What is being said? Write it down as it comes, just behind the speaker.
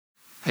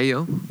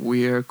Heyo,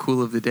 we are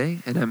Cool of the Day,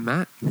 and I'm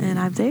Matt. And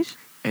I'm Tej.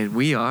 And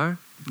we are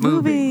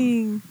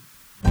Moving.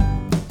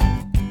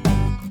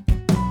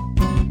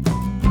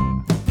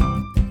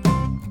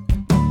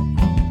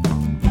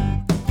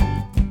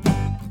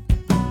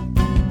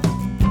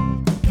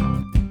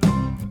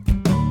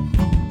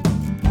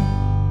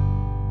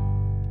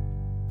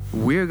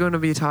 We're going to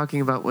be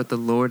talking about what the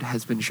Lord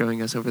has been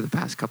showing us over the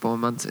past couple of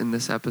months in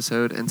this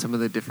episode and some of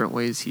the different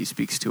ways he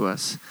speaks to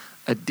us.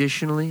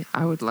 Additionally,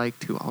 I would like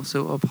to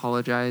also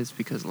apologize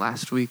because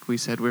last week we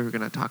said we were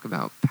going to talk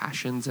about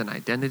passions and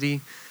identity.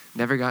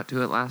 Never got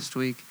to it last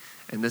week.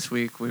 And this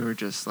week we were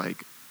just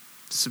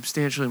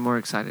substantially more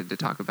excited to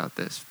talk about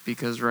this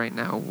because right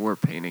now we're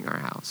painting our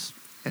house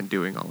and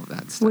doing all of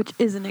that stuff. Which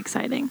isn't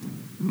exciting.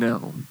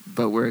 No,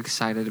 but we're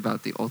excited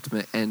about the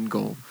ultimate end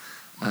goal.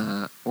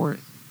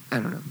 I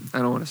don't know.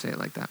 I don't want to say it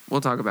like that.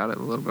 We'll talk about it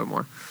a little bit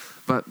more.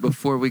 But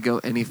before we go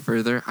any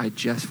further, I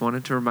just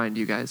wanted to remind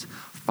you guys,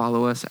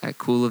 follow us at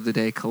Cool of the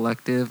Day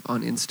Collective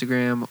on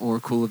Instagram or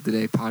Cool of the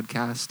Day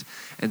Podcast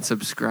and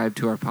subscribe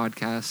to our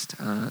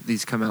podcast.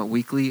 These come out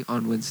weekly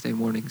on Wednesday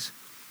mornings.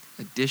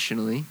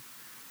 Additionally,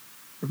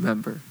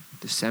 remember,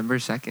 December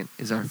 2nd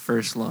is our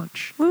first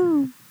launch.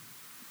 Woo!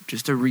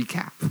 Just a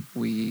recap.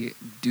 We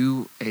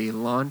do a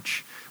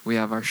launch. We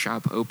have our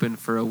shop open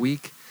for a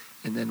week.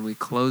 And then we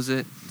close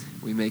it,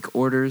 we make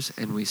orders,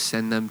 and we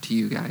send them to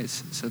you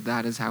guys. So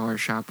that is how our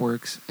shop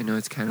works. I know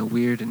it's kind of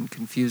weird and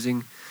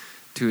confusing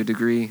to a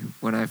degree.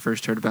 When I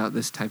first heard about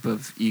this type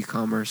of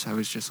e-commerce, I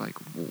was just like,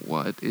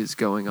 what is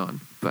going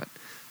on? But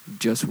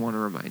just want to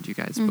remind you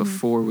guys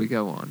before we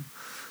go on.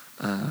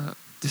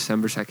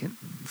 December 2nd,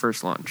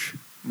 first launch,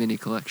 mini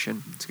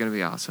collection. It's going to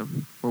be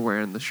awesome. We're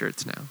wearing the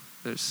shirts now.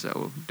 They're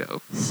so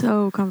dope.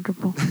 So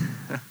comfortable.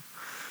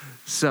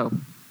 So,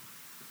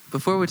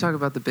 before we talk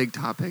about the big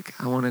topic,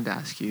 I wanted to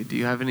ask you, do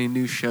you have any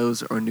new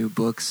shows or new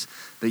books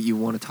that you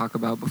want to talk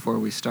about before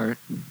we start?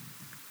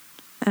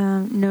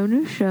 No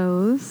new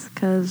shows,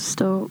 because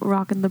still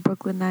rocking the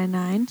Brooklyn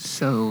Nine-Nine.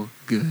 So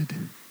good.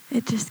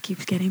 It just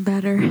keeps getting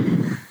better.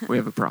 We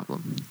have a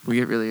problem. We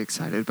get really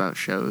excited about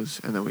shows,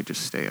 and then we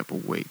just stay up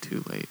way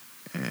too late.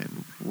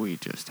 And we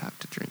just have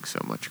to drink so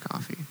much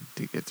coffee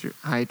to get through.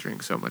 I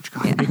drink so much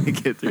coffee to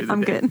get through the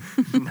I'm day. good.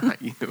 Not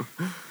you.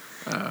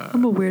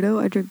 I'm a weirdo.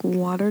 I drink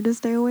water to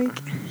stay awake.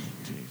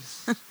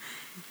 Jeez.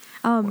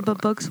 But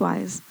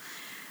books-wise,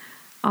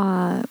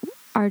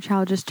 our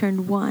child just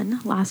turned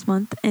 1 last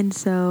month, and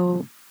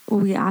so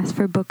we asked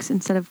for books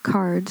instead of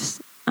cards,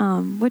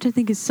 which I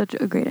think is such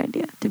a great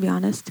idea, to be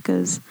honest,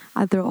 because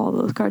I throw all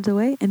those cards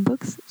away, and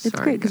books, it's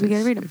great because we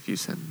get to read them. If you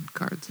send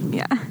cards.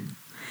 Yeah.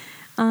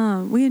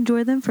 We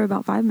enjoy them for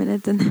about 5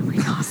 minutes, and then we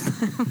toss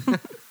them.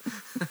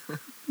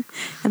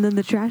 And then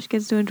the trash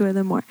gets to enjoy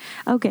them more.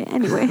 Okay,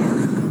 anyway.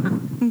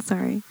 I'm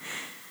sorry.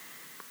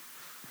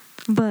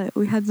 But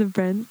we had some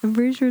friends. I'm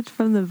pretty sure it's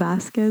from the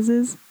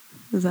Vasquez's.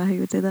 Is that how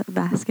you would say that?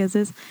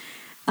 Vasquez's.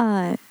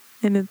 And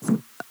it's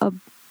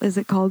is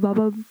it called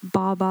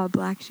Baba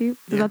Black Sheep?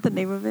 Is that the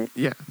name of it?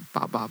 Yeah,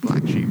 Baba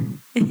Black Sheep.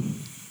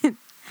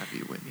 Have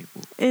you Whitney?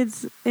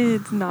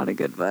 It's not a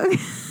good book.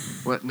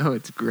 What? No,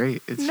 it's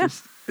great.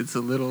 It's it's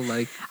a little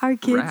our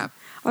kids. rap.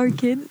 Our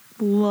kids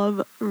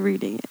love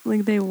reading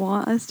it. They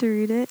want us to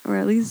read it, or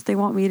at least they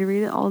want me to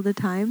read it all the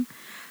time.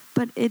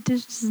 But it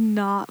just does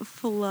not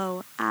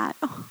flow at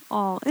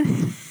all. It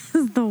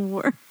is the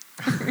worst.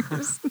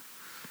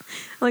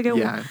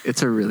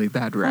 It's a really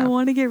bad rap. I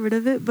want to get rid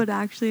of it, but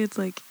actually it's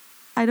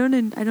I don't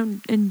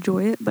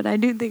enjoy it, but I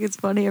do think it's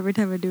funny every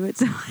time I do it,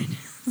 so I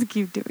just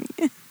keep doing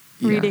it.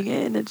 Reading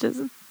it, and it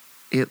just...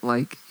 It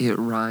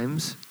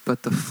rhymes,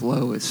 but the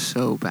flow is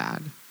so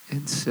bad.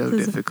 It's so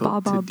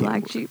difficult to deal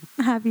Black with. Sheep.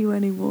 Have you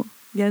any wool?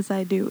 Yes,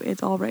 I do.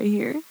 It's all right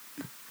here.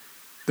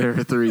 There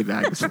are 3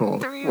 bags full.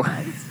 3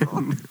 bags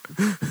full.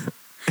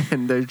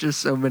 And there's just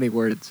so many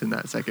words in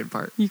that second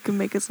part. You can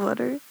make a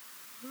sweater.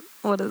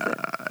 What is it?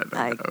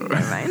 I don't know.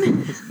 Never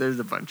mind. There's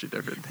a bunch of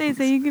different They things.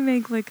 say you can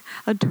make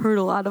a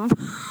turtle out of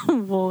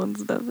wool and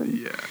stuff.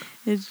 And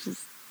it's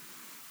just...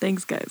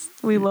 Thanks, guys.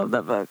 We love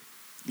that book.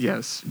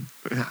 Yes.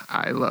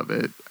 I love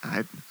it.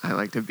 I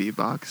like to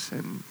beatbox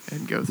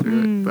and go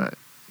through it, but...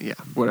 Yeah,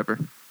 whatever.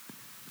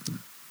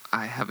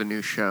 I have a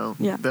new show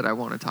that I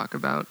want to talk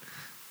about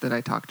that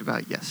I talked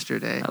about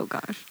yesterday. Oh,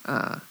 gosh.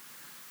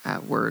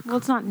 At work. Well,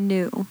 it's not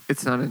new.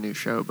 It's not a new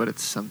show, but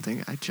it's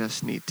something I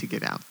just need to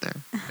get out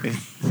there.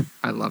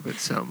 I love it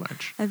so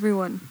much.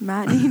 Everyone,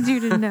 Matt needs you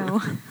to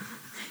know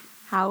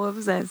how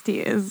obsessed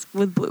he is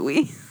with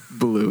Bluey.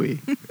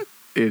 Bluey.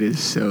 It is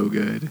so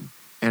good.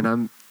 And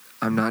I'm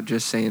not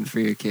just saying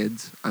for your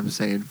kids. I'm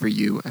saying for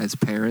you as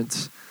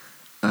parents.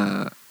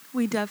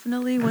 We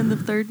definitely, when the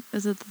third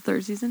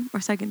season or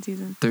second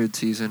season? Third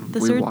season.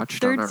 We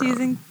watched on our own. Third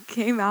season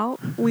came out.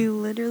 We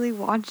literally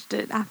watched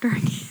it after our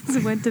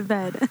kids went to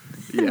bed.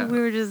 Yeah. We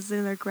were just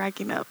sitting there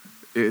cracking up.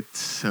 It's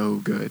so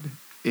good.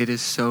 It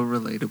is so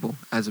relatable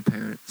as a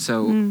parent.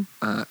 So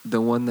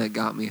the one that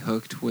got me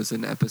hooked was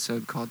an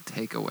episode called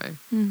Takeaway.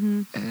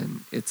 Mm-hmm.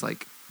 And it's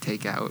like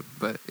takeout,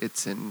 but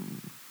it's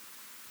in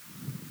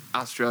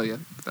Australia.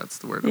 That's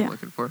the word Yeah. I'm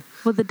looking for.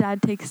 Well, the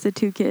dad takes the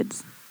 2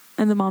 kids,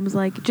 and the mom's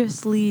like,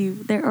 "Just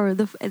leave."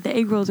 The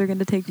egg rolls are going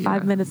to take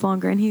 5 Yeah. minutes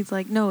longer, and he's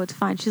like, "No, it's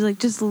fine." She's like,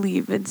 "Just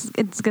leave.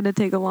 It's going to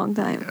take a long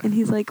time." Yeah. And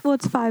he's like, "Well,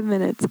 it's 5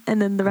 minutes."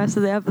 And then the rest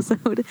of the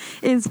episode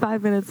is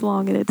 5 minutes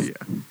long, and it's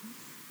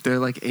They're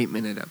like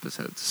 8-minute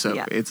episodes, so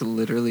Yeah. it's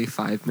literally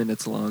 5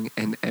 minutes long,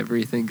 and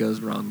everything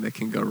goes wrong that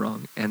can go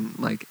wrong. And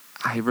like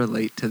I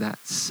relate to that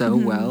so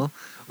Mhm. well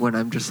when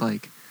I'm just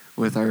like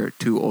with our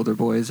 2 older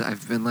boys.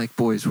 I've been like,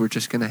 boys, we're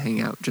just gonna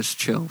hang out, just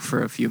chill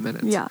for a few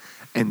minutes. Yeah.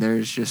 And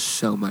there's just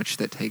so much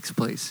that takes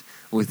place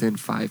within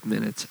 5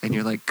 minutes, and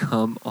you're like,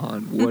 come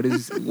on, what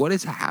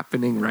is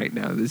happening right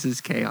now? This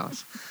is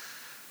chaos.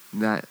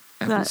 That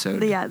episode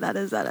that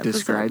is that episode.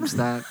 describes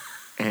that,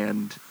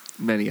 and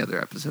many other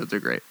episodes are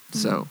great.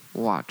 So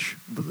watch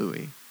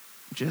Bluey.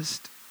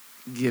 Just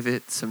give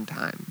it some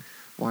time.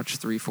 Watch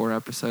 3-4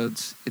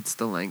 episodes. It's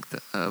the length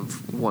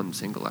of one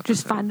single episode.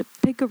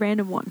 Just pick a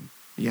random one.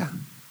 Yeah,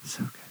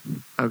 so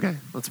good. Okay,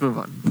 let's move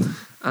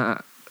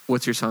on.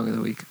 What's your song of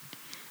the week?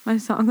 My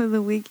song of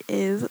the week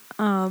is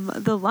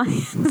 "The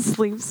Lion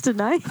Sleeps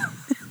Tonight."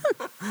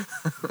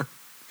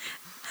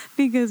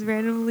 Because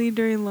randomly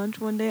during lunch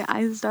one day,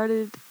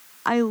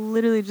 I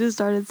literally just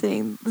started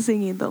singing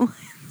 "The Lion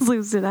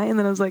Sleeps Tonight," and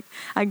then I was like,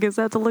 I guess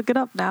I have to look it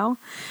up now.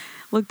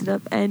 Looked it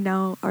up, and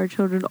now our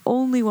children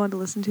only want to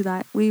listen to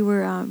that. We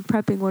were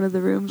prepping one of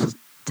the rooms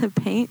to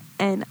paint,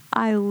 and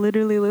I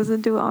literally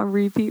listened to it on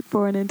repeat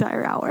for an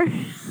entire hour.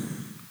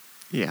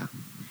 Yeah.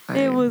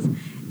 It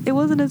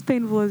wasn't as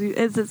painful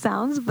as it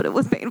sounds, but it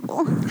was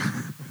painful.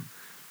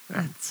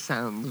 That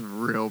sounds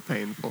real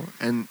painful.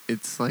 And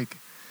it's like,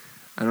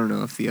 I don't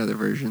know if the other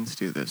versions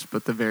do this,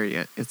 but the very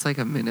end, it's like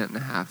a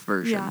 1.5-minute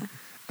version. Yeah.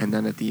 And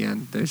then at the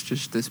end, there's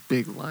just this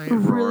big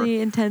lion roar. Really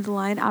intense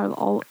line out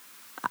of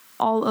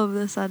all of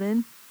the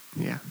sudden.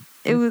 Yeah.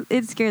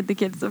 It scared the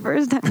kids the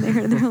first time they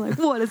heard it. They were like,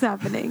 "What is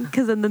happening?"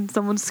 Because then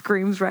someone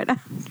screams right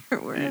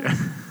afterwards.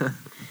 Yeah.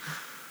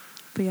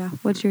 But yeah,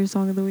 what's your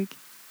song of the week?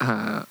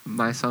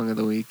 My song of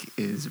the week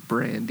is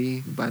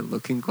Brandy by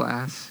Looking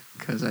Glass,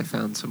 because I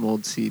found some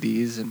old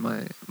CDs, and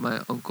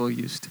my uncle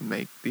used to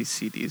make these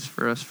CDs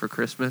for us for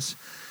Christmas.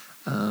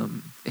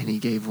 And he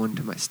gave one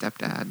to my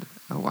stepdad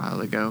a while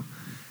ago.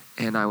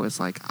 And I was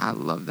like, I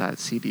love that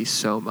CD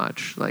so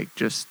much. Like,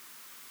 just,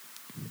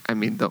 I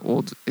mean,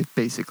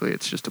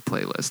 it's just a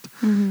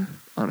playlist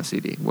on a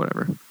CD,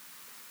 whatever.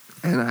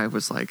 And I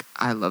was like,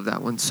 I love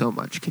that one so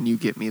much. Can you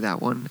get me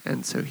that one?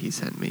 And so he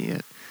sent me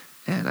it,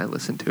 and I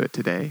listened to it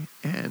today,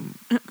 and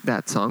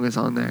that song is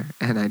on there.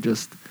 And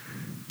it's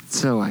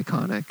so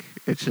iconic.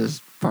 It's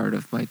just part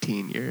of my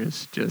teen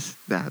years, just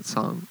that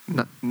song.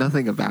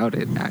 Nothing about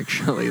it,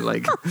 actually.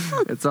 Like,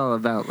 it's all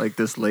about, like,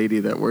 this lady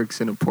that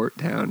works in a port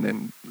town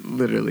and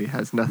literally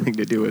has nothing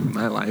to do with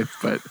my life.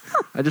 But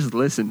I just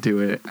listened to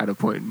it at a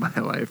point in my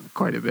life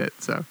quite a bit,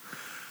 so.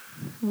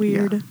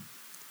 Weird. Yeah.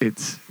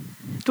 It's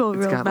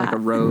 12-year-old got Matt. like a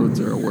Rhodes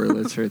or a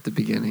Wurlitzer at the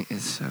beginning.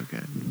 It's so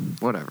good.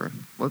 Whatever.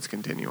 Let's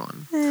continue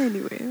on.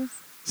 Anyways.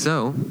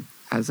 So,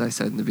 as I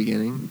said in the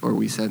beginning, or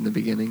we said in the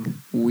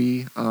beginning,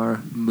 we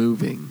are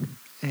moving.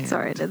 And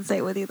Sorry, I didn't say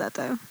it with you that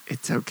time.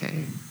 it's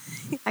okay.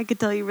 I could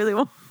tell you really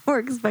were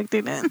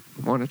expecting it.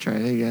 Want to try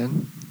it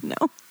again?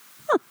 No.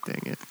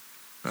 Dang it.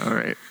 All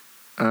right.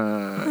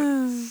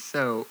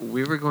 So,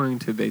 we were going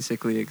to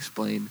basically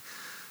explain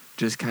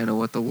just kind of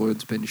what the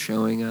Lord's been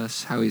showing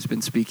us, how he's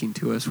been speaking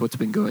to us, what's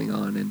been going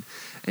on,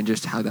 and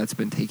just how that's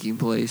been taking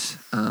place.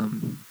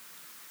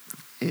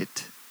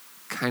 It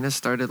kind of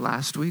started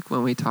last week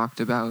when we talked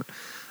about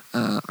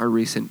our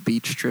recent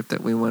beach trip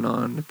that we went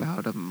on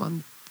about a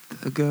month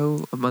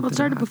ago. Well, it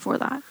started before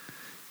that.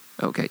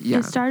 Okay, yeah.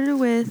 It started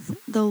with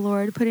the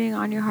Lord putting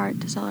on your heart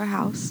to sell our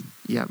house.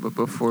 Yeah, but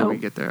before we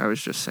get there, I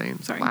was just saying,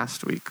 Sorry.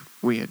 last week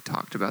we had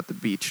talked about the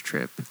beach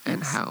trip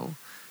and Yes. how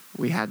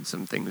we had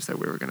some things that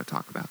we were going to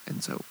talk about,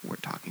 and so we're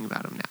talking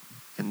about them now.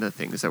 And the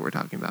things that we're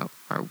talking about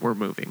we're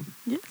moving.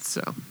 Yes.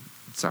 So,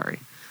 sorry.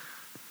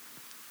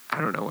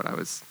 I don't know what I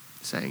was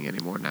saying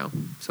anymore now.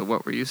 So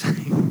what were you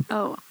saying?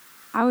 Oh,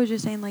 I was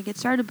just saying, like, it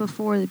started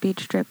before the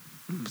beach trip.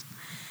 Mm.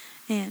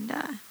 And,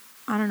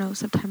 I don't know,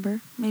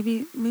 September.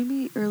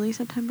 Maybe early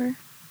September.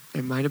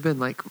 It might have been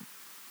like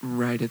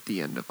right at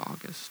the end of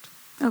August.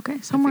 Okay, I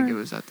somewhere. think it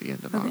was at the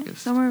end of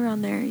August. Somewhere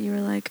around there, you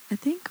were like, I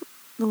think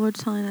the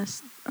Lord's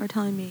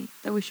telling me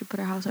that we should put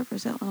our house up for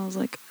sale. And I was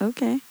like,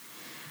 okay,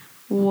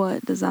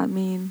 what does that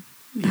mean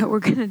that we're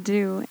going to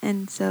do?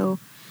 And so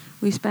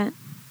we spent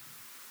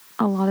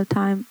a lot of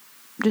time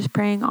just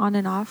praying on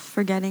and off,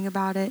 forgetting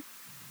about it,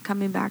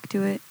 coming back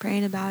to it,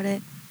 praying about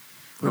it,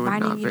 We were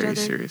reminding not each very other.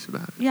 serious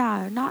about it.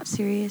 Yeah, not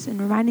serious, and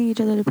reminding each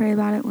other to pray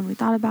about it when we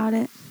thought about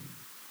it.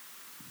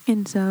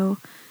 And so,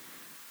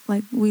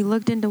 like, we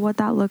looked into what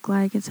that looked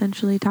like,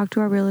 essentially, talked to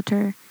our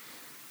realtor,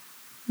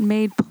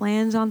 made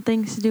plans on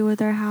things to do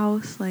with our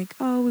house, like,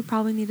 oh, we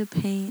probably need to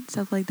paint,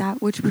 stuff like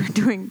that, which we're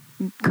doing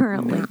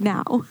currently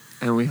now.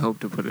 And we hope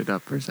to put it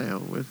up for sale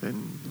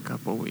within a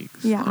couple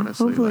weeks. Yeah,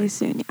 honestly, hopefully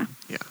soon, yeah.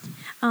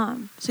 Yeah.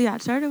 So yeah,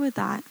 it started with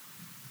that,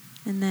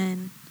 and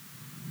then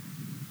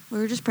we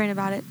were just praying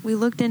about it. We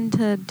looked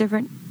into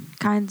different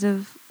kinds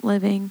of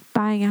living,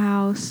 buying a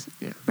house,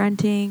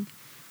 renting,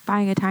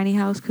 buying a tiny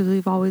house because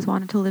we've always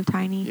wanted to live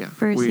tiny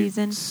for a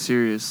season. We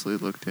seriously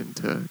looked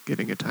into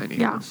getting a tiny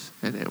house,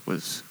 and it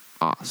was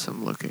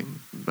awesome looking,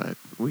 but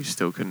we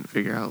still couldn't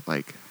figure out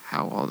like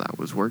how all that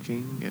was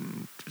working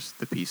and just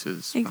the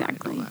pieces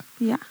behind all that.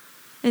 Yeah.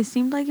 It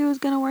seemed like it was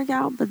going to work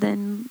out, but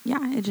then,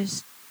 it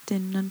just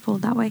didn't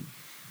unfold that way.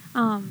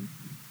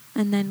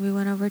 And then we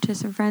went over to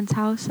some friend's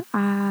house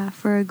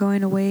for a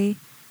going away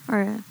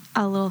or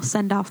a little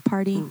send-off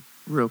party.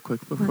 Real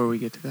quick before we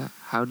get to that,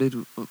 how did,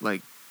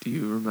 like, do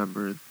you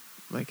remember,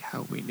 like,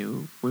 how we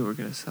knew we were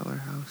going to sell our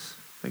house?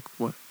 Like,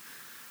 what?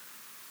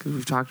 Because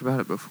we've talked about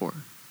it before.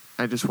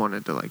 I just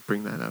wanted to, like,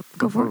 bring that up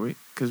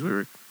because we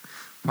were,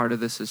 part of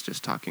this is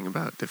just talking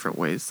about different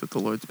ways that the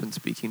Lord's been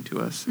speaking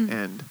to us,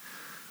 and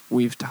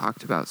we've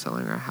talked about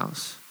selling our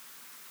house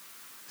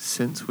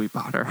since we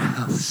bought our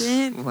house.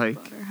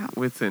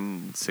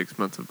 Within 6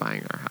 months of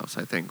buying our house,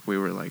 I think we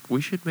were like, we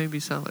should maybe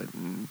sell it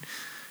and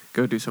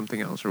go do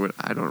something else, or what?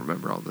 I don't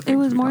remember all the things. It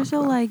was more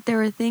so like there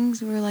were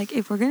things we were like,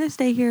 if we're gonna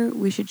stay here,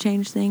 we should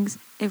change things.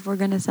 If we're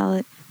gonna sell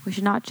it, we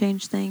should not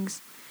change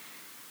things.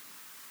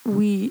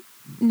 We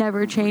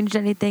never changed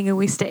anything, and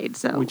we stayed.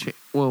 So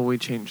we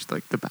changed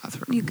like the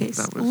bathroom. Okay,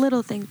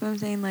 little things, but I'm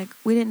saying like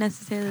we didn't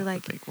necessarily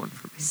like big one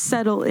for me.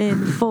 Settle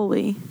in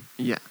fully.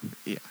 Yeah,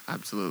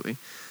 absolutely.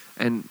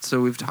 And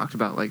so we've talked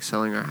about like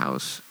selling our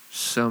house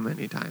so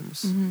many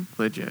times,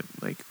 legit,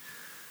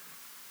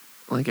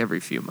 like every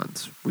few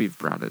months we've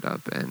brought it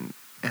up, and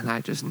I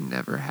just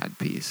never had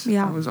peace.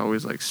 Yeah. I was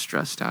always like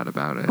stressed out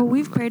about it. But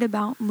we've prayed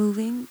about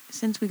moving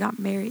since we got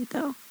married,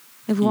 though.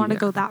 If we want to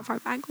go that far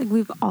back, like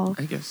we've all.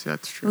 I guess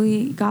that's true.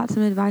 We got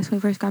some advice when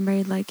we first got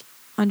married, like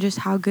on just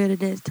how good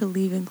it is to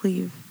leave and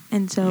cleave,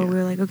 and so we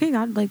were like, okay,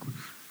 God, like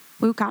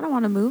we kind of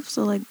want to move,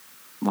 so like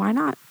why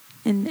not?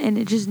 And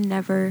it just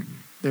never.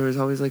 There was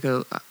always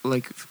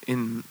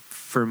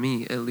for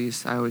me at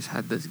least, I always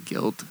had this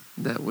guilt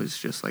that was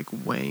just like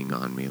weighing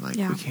on me, like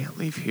we can't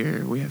leave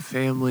here, we have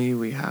family,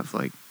 we have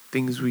like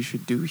things we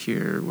should do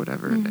here,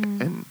 whatever,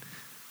 and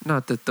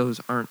not that those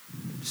aren't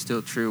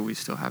still true, we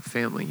still have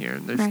family here,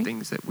 and there's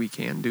things that we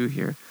can do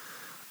here,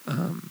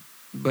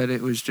 but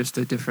it was just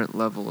a different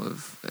level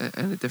of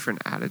and a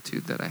different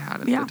attitude that I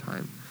had at the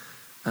time,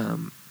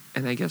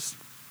 and I guess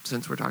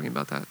since we're talking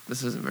about that,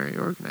 this isn't very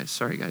organized,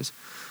 sorry guys.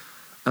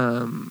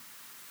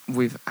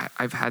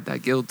 I've had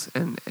that guilt,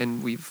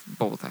 and we've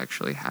both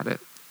actually had it.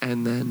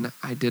 And then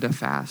I did a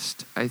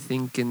fast, I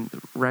think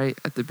right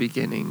at the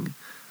beginning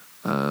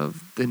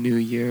of the new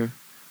year,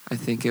 I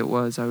think it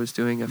was, I was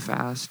doing a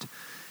fast,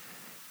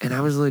 and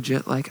I was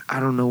legit like, I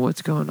don't know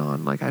what's going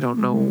on. Like, I don't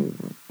know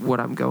what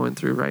I'm going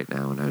through right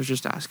now. And I was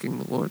just asking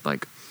the Lord,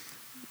 like,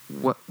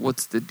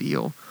 what's the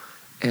deal?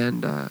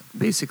 And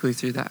basically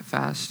through that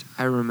fast,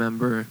 I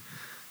remember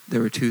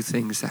there were two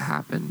things that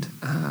happened.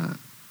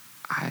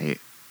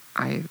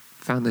 I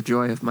found the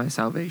joy of my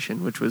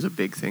salvation, which was a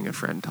big thing a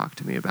friend talked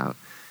to me about.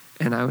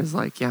 And I was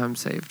like, yeah, I'm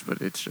saved,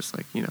 but it's just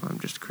like, I'm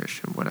just a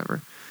Christian,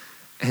 whatever.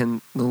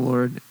 And the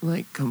Lord,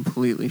 like,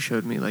 completely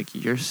showed me, like,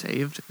 you're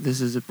saved.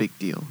 This is a big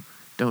deal.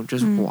 Don't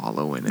just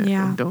wallow in it.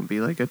 Yeah. And don't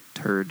be like a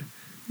turd.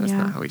 That's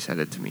not how he said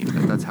it to me,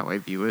 but that's how I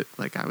view it.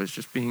 Like, I was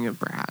just being a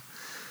brat.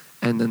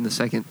 And then the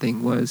second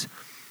thing was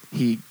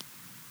he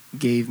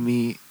gave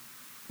me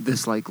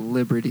this, like,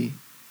 liberty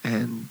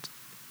and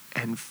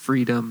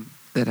freedom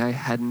that I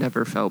had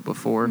never felt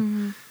before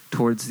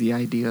towards the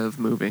idea of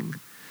moving.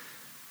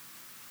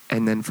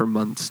 And then for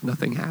months,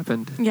 nothing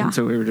happened. Yeah. And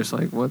so we were just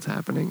like, what's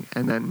happening?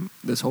 And then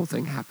this whole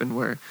thing happened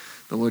where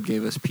the Lord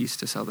gave us peace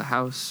to sell the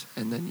house.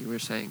 And then you were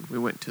saying we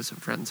went to some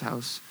friend's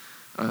house,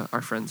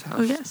 our friend's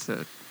house,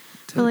 to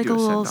for like do a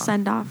little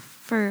send-off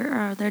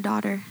for their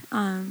daughter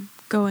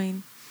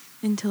going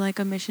into like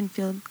a mission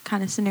field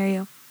kind of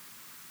scenario.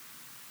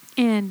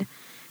 And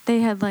they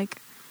had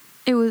like,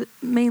 it was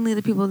mainly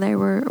the people there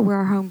were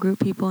our home group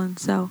people, and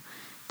so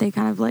they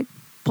kind of like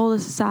pulled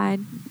us aside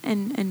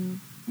and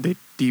they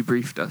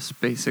debriefed us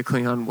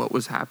basically on what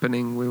was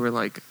happening. We were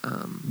like,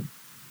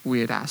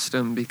 we had asked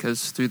them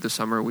because through the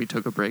summer we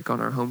took a break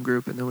on our home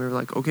group, and then we were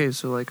like, okay,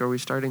 so like, are we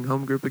starting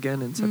home group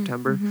again in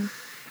September?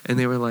 And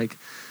they were like,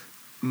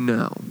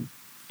 no,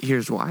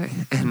 here's why.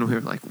 And we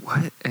were like,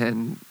 what?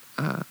 And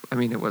I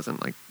mean, it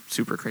wasn't like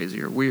super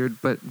crazy or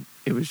weird, but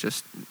it was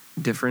just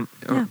different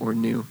or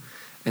new.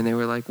 And they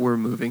were like, we're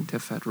moving to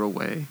Federal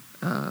Way.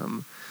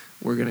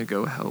 We're going to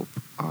go help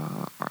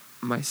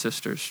my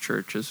sister's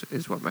church,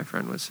 is what my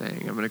friend was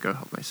saying. I'm going to go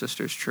help my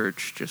sister's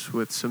church just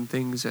with some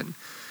things. And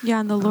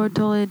the Lord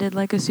totally did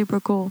like a super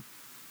cool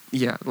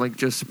like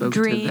just spoke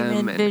dream to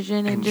them and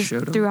vision and just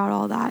threw out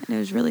all that. And it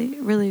was really,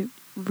 really,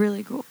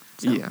 really cool.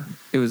 So. Yeah,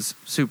 it was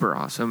super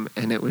awesome.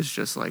 And it was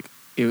just like,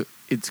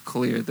 it's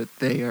clear that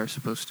they are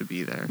supposed to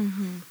be there,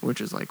 which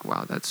is like,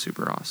 wow, that's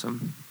super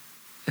awesome.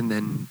 And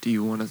then do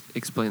you want to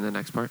explain the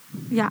next part?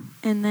 Yeah.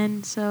 And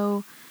then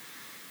so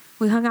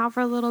we hung out for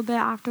a little bit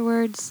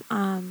afterwards.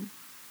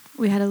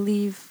 We had to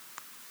leave.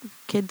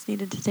 Kids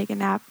needed to take a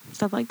nap,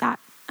 stuff like that.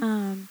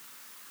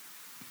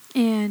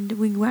 And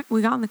we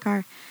got in the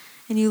car,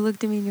 and you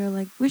looked at me and you were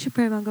like, we should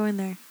pray about going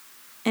there.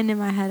 And in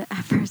my head,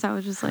 at first, I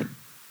was just like,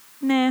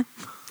 nah,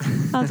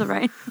 that's all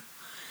right.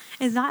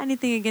 It's not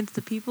anything against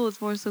the people.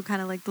 It's more so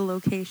kind of like the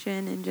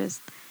location and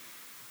just...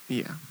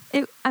 Yeah.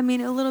 A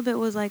little bit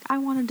was like, I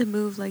wanted to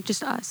move, like,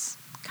 just us,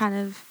 kind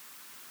of.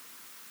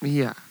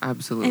 Yeah,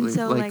 absolutely. And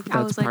so, like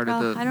I was like,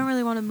 I don't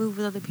really want to move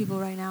with other people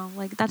right now.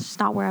 Like, that's just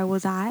not where I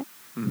was at.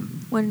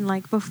 When,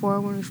 like, before,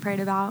 when we've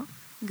prayed about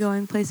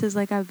going places,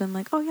 like, I've been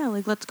like, oh, yeah,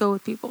 like, let's go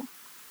with people.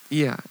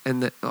 Yeah,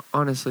 and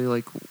honestly,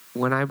 like,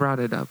 when I brought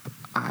it up,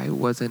 I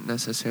wasn't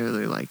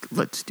necessarily like,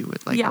 let's do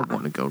it. Like, I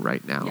want to go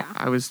right now. Yeah.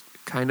 I was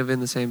kind of in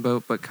the same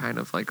boat, but kind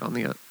of like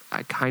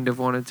I kind of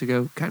wanted to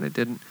go, kind of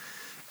didn't.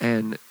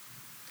 And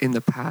in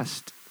the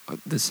past,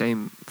 the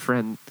same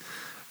friend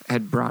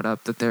had brought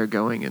up that they're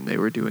going and they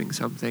were doing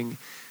something.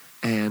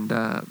 And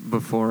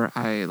before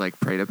I, like,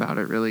 prayed about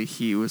it, really,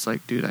 he was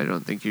like, dude, I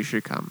don't think you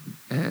should come.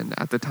 And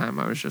at the time,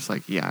 I was just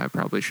like, yeah, I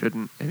probably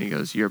shouldn't. And he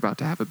goes, you're about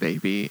to have a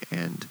baby,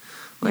 and,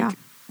 like,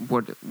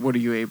 what are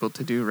you able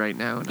to do right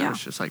now? And I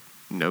was just like,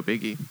 no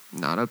biggie,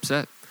 not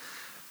upset.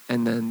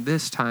 And then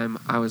this time,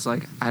 I was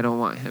like, I don't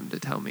want him to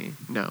tell me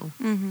no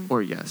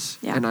or yes.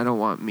 Yeah. And I don't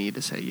want me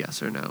to say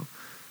yes or no.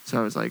 So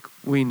I was like,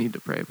 we need to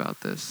pray about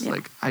this. Yeah.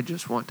 Like, I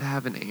just want to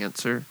have an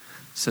answer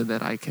so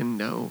that I can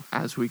know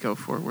as we go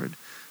forward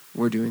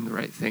we're doing the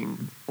right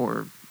thing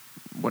or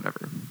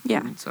whatever.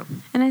 Yeah.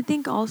 And I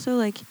think also,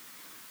 like,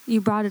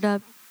 you brought it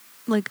up,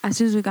 like, as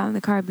soon as we got in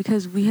the car,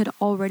 because we had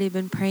already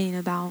been praying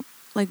about,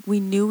 like, we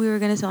knew we were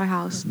going to sell our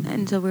house.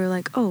 And so we were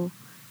like, oh,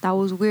 that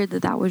was weird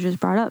that was just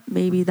brought up.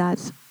 Maybe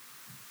that's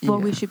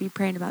what we should be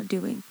praying about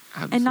doing.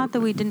 Absolutely. And not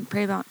that we didn't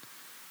pray about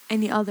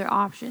any other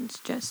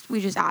options,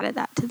 we just added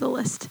that to the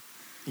list.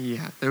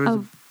 Yeah, there was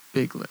a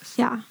big list.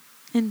 Yeah.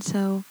 And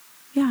so,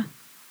 yeah.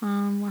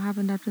 What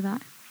happened after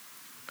that?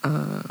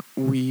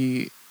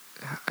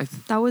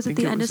 That was at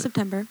the end of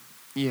September.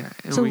 Yeah.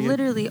 So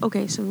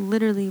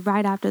literally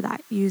right after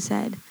that, you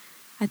said,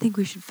 I think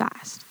we should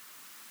fast.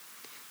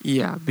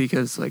 Yeah,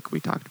 because, like we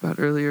talked about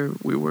earlier,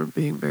 we weren't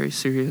being very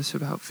serious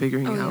about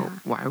figuring out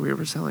why we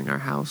were selling our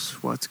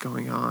house, what's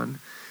going on.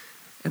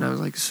 And I was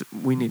like,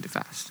 we need to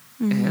fast.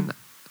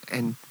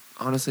 And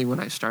honestly, when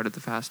I started the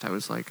fast, I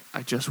was like,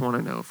 I just want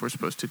to know if we're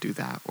supposed to do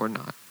that or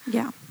not.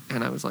 Yeah.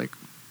 And I was like,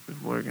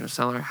 we're going to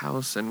sell our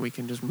house and we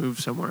can just move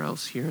somewhere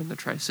else here in the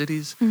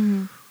Tri-Cities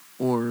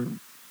or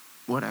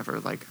whatever.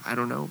 Like, I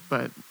don't know,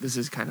 but this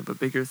is kind of a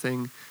bigger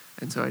thing.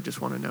 And so I just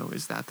want to know,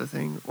 is that the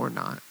thing or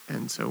not?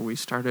 And so we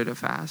started a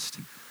fast.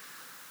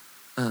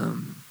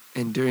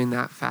 And during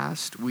that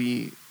fast,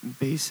 we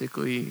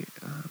basically,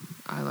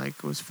 I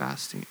was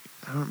fasting.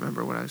 I don't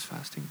remember what I was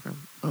fasting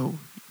from. Oh,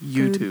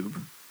 YouTube.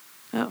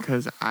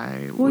 Because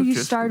you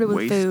started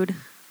with food.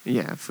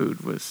 Yeah,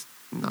 food was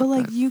not. But,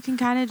 like, you can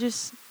kind of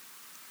just...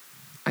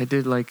 I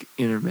did, like,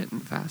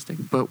 intermittent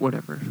fasting, but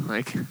whatever.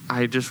 Like,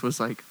 I just was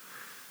like,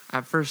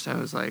 at first I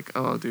was like,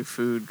 oh, I'll do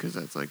food because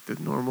that's, like, the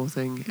normal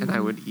thing. And I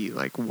would eat,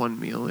 like, one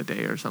meal a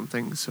day or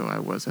something. So I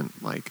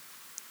wasn't, like,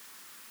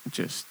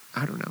 just,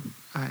 I don't know.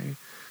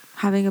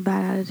 Having a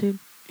bad attitude?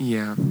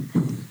 Yeah.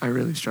 I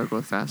really struggle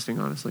with fasting,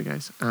 honestly,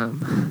 guys.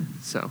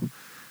 So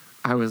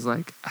I was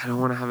like, I don't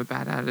want to have a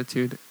bad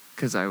attitude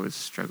because I was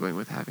struggling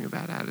with having a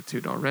bad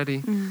attitude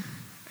already.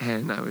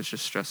 And I was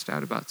just stressed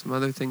out about some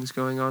other things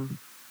going on.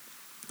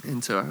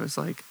 And so I was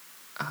like,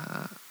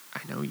 I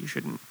know you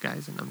shouldn't,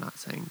 guys, and I'm not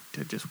saying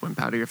to just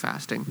wimp out of your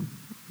fasting.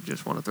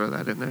 Just want to throw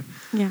that in there.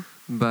 Yeah.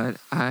 But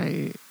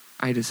I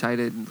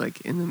decided,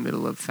 like, in the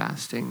middle of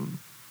fasting,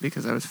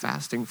 because I was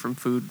fasting from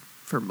food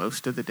for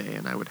most of the day,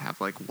 and I would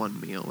have, like, one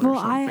meal or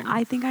something.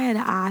 I think I had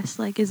asked,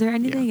 like, is there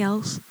anything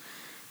else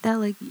that,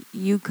 like,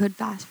 you could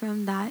fast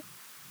from that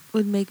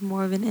would make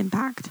more of an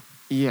impact?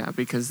 Yeah,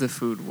 because the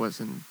food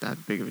wasn't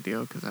that big of a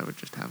deal, because I would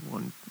just have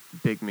one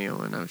big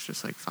meal and I was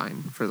just, like,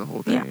 fine for the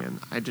whole day. Yeah. And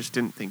I just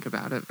didn't think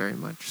about it very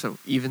much. So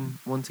even,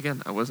 once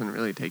again, I wasn't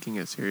really taking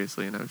it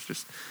seriously, and I was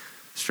just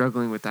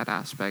struggling with that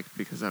aspect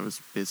because I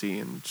was busy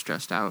and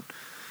stressed out.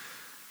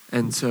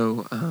 And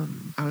so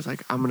I was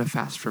like, I'm going to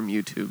fast from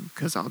YouTube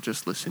because I'll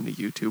just listen to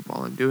YouTube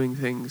while I'm doing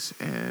things,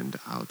 and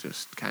I'll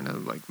just kind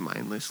of, like,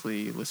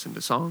 mindlessly listen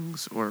to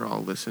songs, or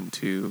I'll listen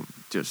to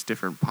just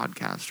different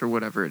podcasts or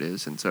whatever it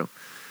is. And so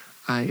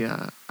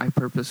I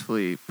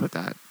purposefully put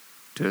that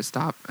to a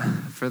stop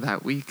for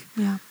that week,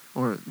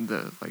 or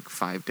the, like,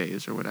 5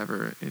 days or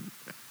whatever.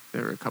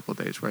 There were a couple of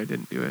days where I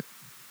didn't do it,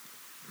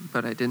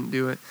 but I didn't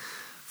do it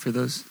for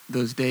those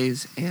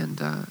days,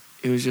 and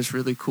it was just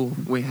really cool.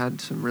 We had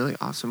some really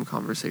awesome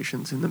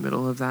conversations in the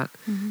middle of that,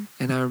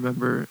 and I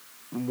remember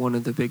one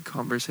of the big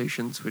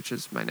conversations, which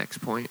is my next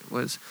point,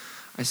 was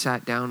I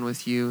sat down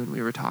with you and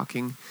we were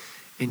talking,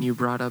 and you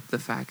brought up the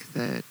fact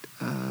that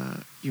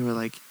you were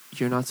like,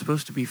 you're not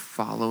supposed to be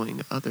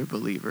following other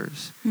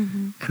believers.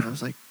 And I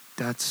was like,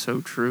 that's so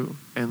true.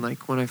 And,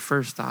 like, when I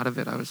first thought of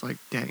it, I was like,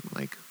 dang,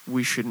 like,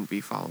 we shouldn't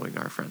be following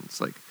our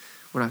friends. Like,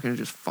 we're not going to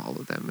just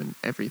follow them in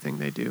everything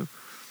they do.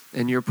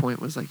 And your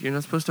point was, like, you're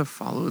not supposed to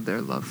follow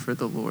their love for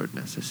the Lord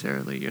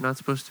necessarily. You're not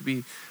supposed to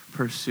be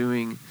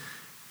pursuing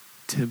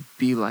to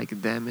be like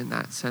them in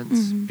that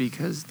sense, Mm-hmm.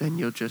 because then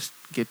you'll just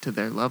get to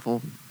their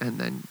level, and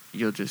then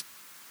you'll just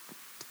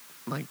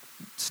like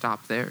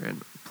stop there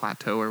and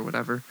plateau or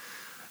whatever.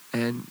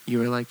 And you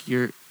were like,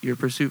 your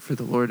pursuit for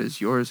the Lord is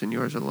yours and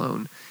yours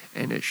alone,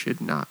 and it should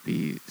not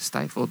be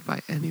stifled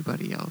by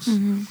anybody else.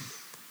 Mm-hmm.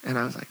 And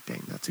I was like,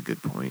 dang, that's a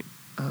good point.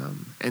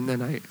 And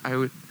then I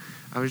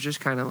was just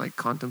kind of like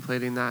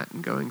contemplating that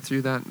and going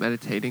through that,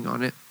 meditating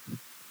on it.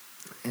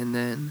 And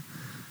then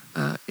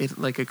it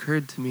like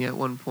occurred to me at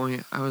one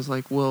point, I was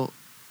like, well,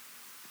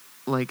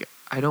 like,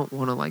 I don't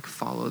want to like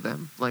follow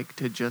them, like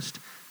to just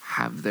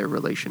have their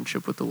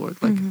relationship with the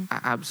Lord. Like, Mm-hmm. I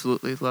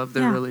absolutely love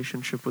their Yeah.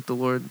 relationship with the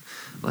Lord.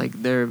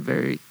 Like, they're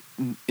very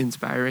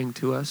inspiring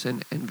to us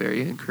and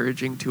very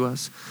encouraging to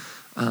us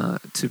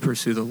to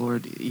pursue the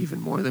Lord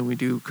even more than we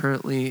do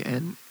currently,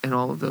 and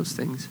all of those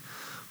things.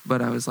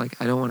 But I was like,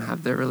 I don't want to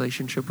have their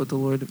relationship with the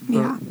Lord. But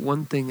Yeah.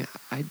 one thing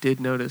I did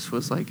notice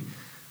was like,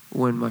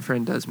 when my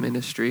friend does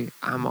ministry,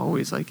 I'm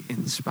always like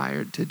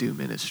inspired to do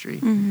ministry.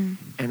 Mm-hmm.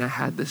 And I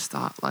had this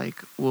thought like,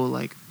 well,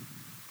 like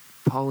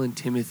Paul and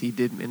Timothy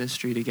did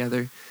ministry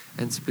together,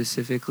 and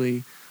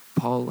specifically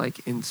Paul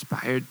like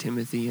inspired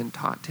Timothy and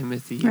taught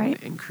Timothy Right.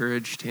 and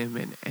encouraged him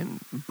and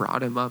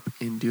brought him up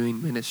in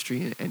doing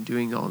ministry and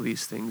doing all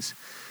these things.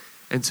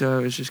 And so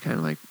I was just kind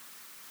of like,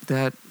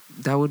 that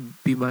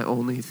would be my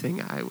only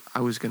thing I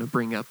was going to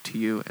bring up to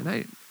you, and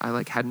I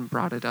like hadn't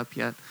brought it up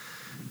yet.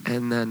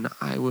 And then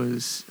I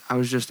was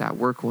just at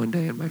work one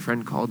day, and my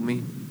friend called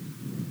me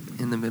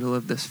in the middle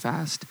of this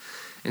fast,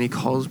 and he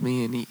calls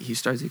me and he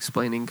starts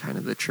explaining kind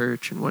of the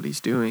church and what he's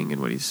doing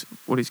and what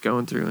he's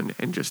going through,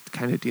 and just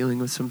kind of dealing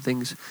with some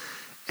things.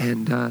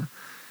 And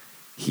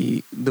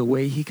the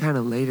way he kind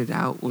of laid it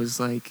out was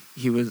like,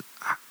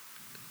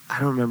 I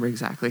don't remember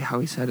exactly how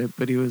he said it,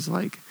 but he was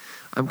like,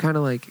 I'm kind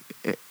of like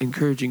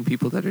encouraging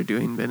people that are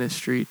doing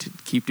ministry to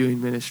keep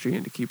doing ministry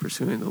and to keep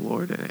pursuing the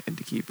Lord, and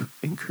to keep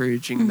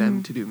encouraging them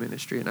Mm-hmm. to do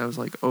ministry. And I was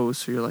like, oh,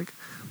 so you're like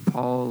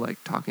Paul,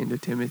 like talking to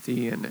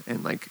Timothy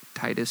and like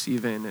Titus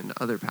even, and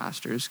other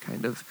pastors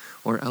kind of,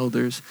 or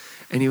elders.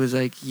 And he was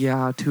like,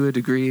 yeah, to a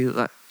degree,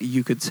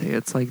 you could say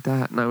it's like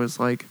that. And I was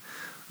like,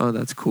 oh,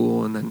 that's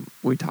cool. And then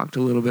we talked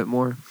a little bit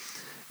more.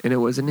 And it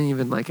wasn't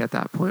even like at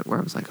that point where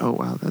I was like, oh,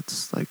 wow,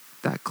 that's like,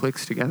 that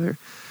clicks together.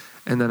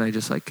 And then I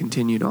just like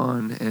continued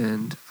on,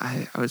 and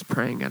I was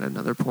praying at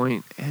another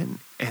point, and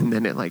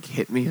then it like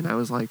hit me, and I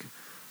was like,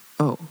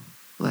 oh,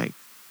 like,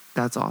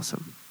 that's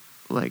awesome.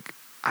 Like,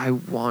 I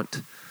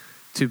want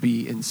to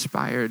be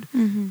inspired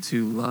Mm-hmm.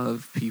 to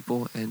love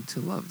people and to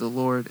love the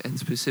Lord, and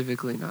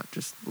specifically not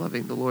just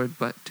loving the Lord,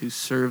 but to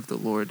serve the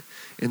Lord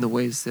in the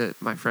ways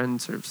that my friend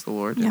serves the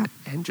Lord. Yeah.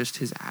 And just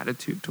his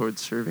attitude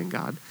towards serving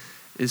God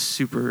is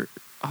super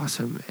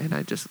awesome, and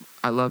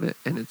I love it,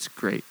 and it's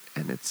great,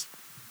 and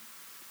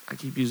I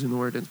keep using the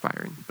word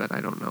inspiring, but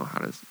I don't know how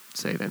to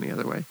say it any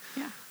other way.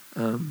 Yeah.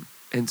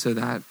 And so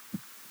that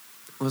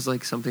was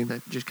like something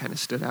that just kind of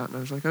stood out, and I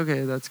was like,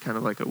 okay, that's kind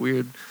of like a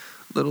weird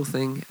little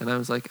thing. And I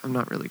was like, I'm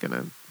not really going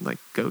to like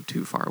go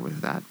too far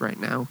with that right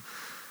now.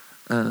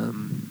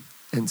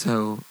 And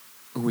so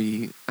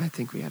I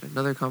think we had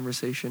another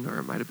conversation, or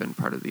it might have been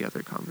part of the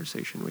other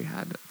conversation we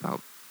had about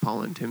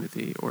Paul and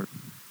Timothy, or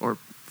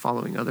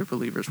following other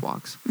believers'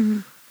 walks.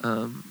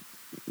 Mm-hmm.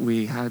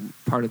 We had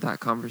part of that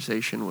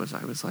conversation was,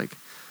 I was like,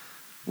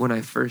 when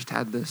I first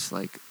had this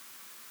like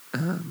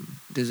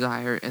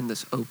desire and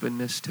this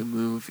openness to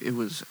move,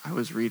 I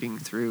was reading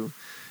through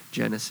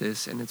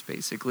Genesis, and it's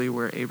basically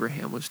where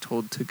Abraham was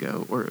told to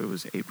go, or it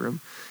was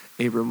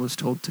Abram was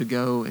told to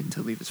go and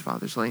to leave his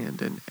father's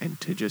land,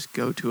 and to just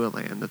go to a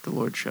land that the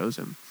Lord shows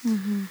him.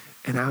 Mm-hmm.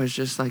 And I was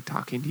just like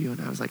talking to you, and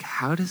I was like,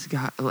 how does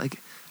God, like,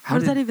 What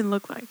does that even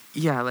look like?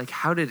 yeah, like,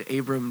 how did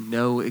Abram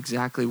know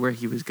exactly where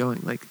he was going?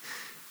 Like,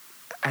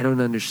 I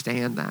don't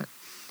understand that.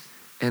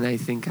 And I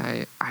think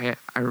I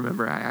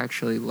remember I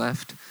actually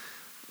left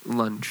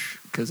lunch,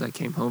 because I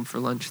came home for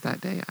lunch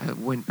that day. I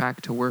went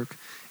back to work,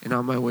 and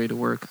on my way to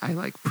work, I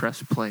like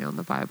pressed play on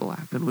the Bible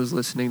app and was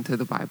listening to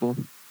the Bible,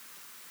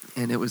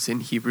 and it was in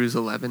Hebrews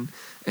 11,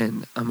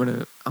 and I'm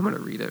gonna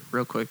read it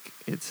real quick.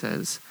 It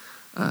says,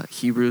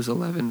 Hebrews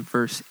 11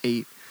 verse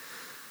 8.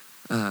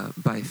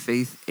 By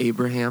faith,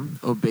 Abraham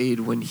obeyed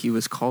when he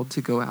was called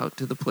to go out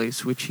to the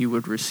place which he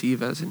would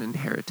receive as an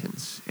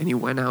inheritance. And he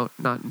went out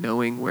not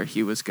knowing where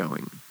he was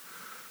going.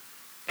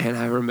 And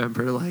I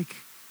remember, like,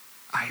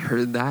 I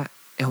heard that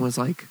and was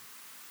like,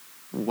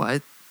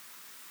 what?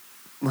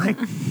 Like,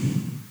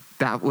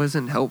 that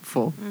wasn't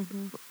helpful.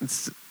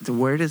 Mm-hmm.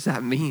 Where does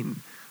that mean?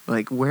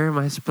 Like, where am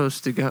I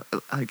supposed to go?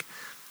 Like,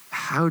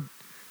 how,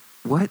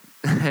 what?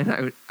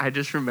 And I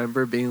just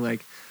remember being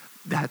like,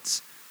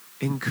 that's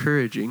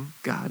encouraging,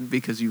 God,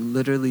 because you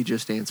literally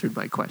just answered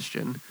my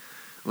question.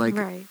 Like,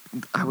 Right.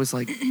 I was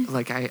like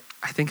I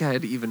think I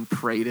had even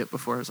prayed it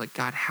before. I was like,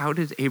 God, how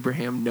did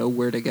Abraham know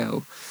where to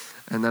go?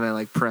 And then I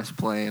like pressed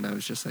play, and I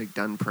was just like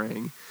done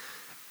praying,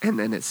 and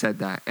then it said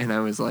that, and I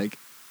was like,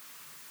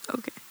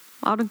 Okay.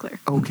 Loud and clear.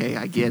 okay,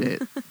 I get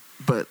it,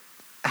 but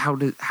how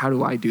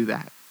do I do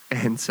that?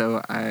 And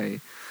so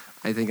I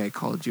I think I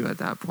called you at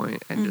that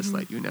point and just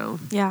let you know.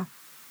 Yeah.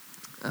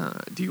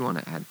 Do you want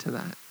to add to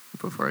that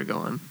before I go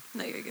on?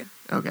 No, you're good.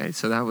 Okay,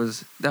 so that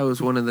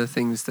was one of the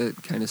things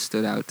that kind of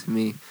stood out to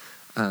me.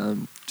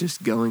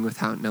 Just going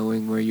without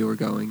knowing where you were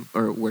going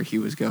or where he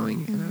was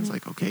going, and I was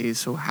like, okay,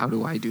 so how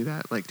do I do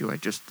that? Like, do I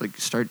just like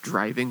start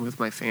driving with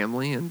my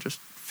family and just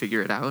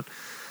figure it out?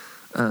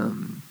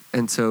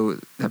 And so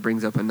that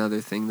brings up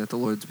another thing that the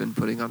Lord's been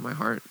putting on my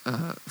heart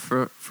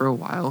for a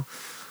while.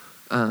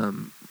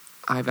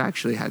 I've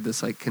actually had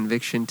this like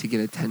conviction to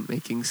get a tent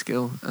making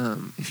skill.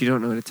 If you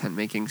don't know what a tent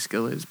making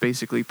skill is,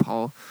 basically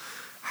Paul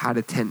had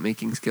a tent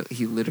making skill.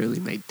 He literally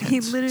made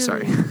tents.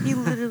 He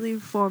literally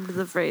formed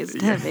the phrase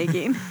tent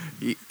making.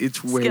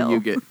 It's where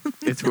skill.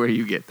 It's where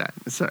you get that.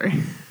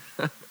 Sorry.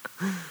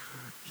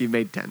 He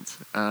made tents.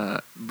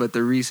 But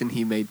the reason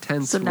he made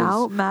tents so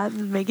now Matt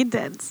is making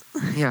tents.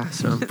 Yeah,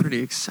 so I'm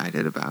pretty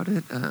excited about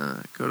it.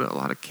 Go to a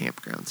lot of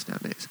campgrounds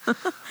nowadays.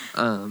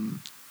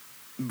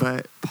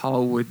 But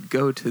Paul would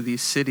go to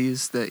these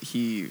cities that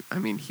he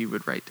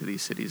would write to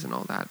these cities and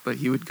all that, but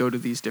he would go to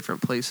these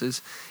different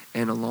places,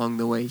 and along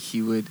the way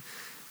he would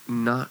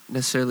not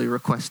necessarily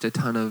request a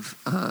ton of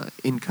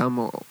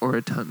income or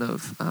a ton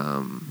of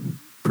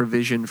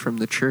provision from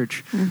the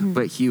church,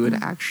 but he would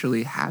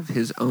actually have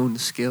his own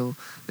skill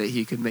that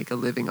he could make a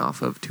living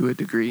off of to a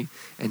degree,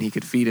 and he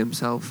could feed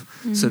himself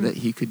so that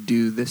he could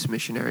do this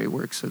missionary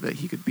work, so that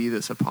he could be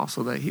this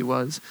apostle that he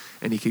was,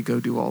 and he could go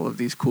do all of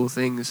these cool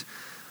things.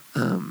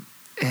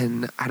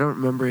 And I don't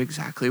remember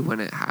exactly when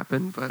it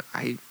happened, but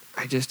I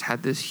just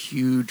had this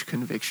huge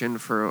conviction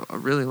for a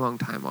really long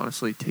time,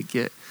 honestly, to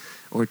get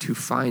or to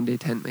find a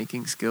tent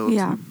making skill,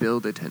 to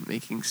build a tent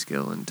making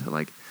skill, and to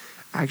like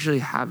actually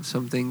have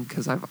something,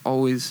 because I've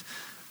always,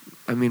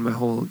 my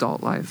whole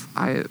adult life,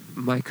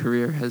 my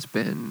career has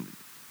been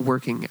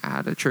working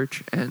at a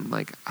church, and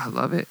like I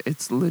love it.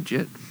 It's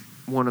legit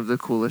one of the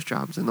coolest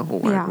jobs in the whole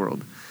wide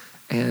world,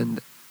 and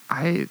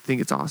I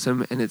think it's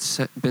awesome, and it's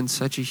been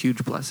such a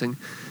huge blessing.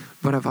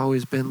 But I've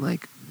always been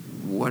like,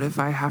 what if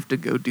I have to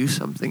go do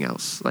something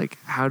else? Like,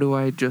 how do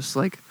I just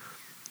like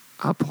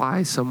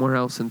apply somewhere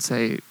else and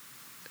say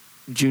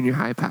junior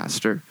high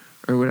pastor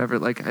or whatever?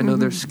 Like, I know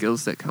there's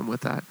skills that come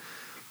with that,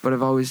 but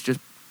I've always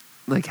just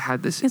like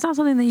had this. It's not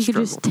something that you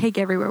struggle. could just take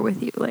everywhere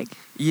with you. Like,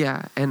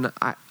 yeah, and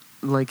I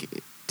like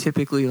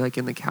typically like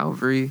in the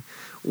Calvary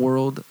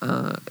world,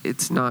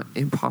 it's not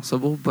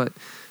impossible, but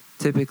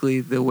typically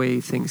the way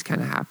things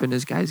kind of happen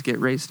is guys get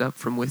raised up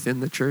from within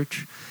the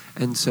church,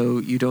 and so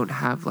you don't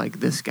have like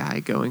this guy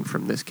going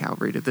from this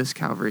Calvary to this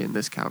Calvary and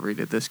this Calvary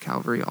to this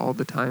Calvary all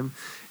the time.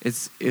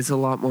 It's a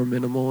lot more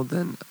minimal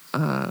than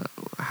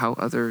how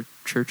other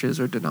churches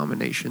or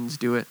denominations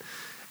do it,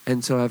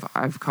 and so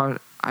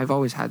I've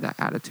always had that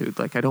attitude.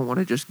 Like, I don't want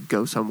to just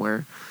go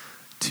somewhere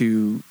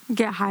to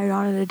get hired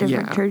on at a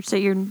different church that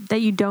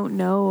you don't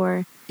know,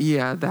 or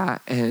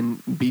that,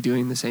 and be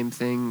doing the same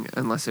thing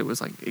unless it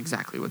was like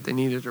exactly what they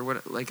needed or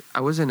what. Like,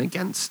 I wasn't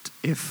against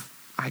if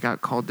I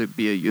got called to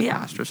be a youth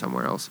pastor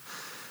somewhere else,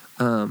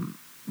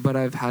 but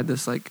I've had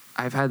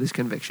this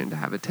conviction to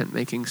have a tent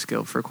making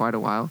skill for quite a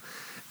while,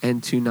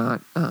 and to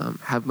not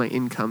have my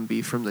income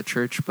be from the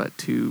church, but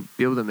to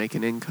be able to make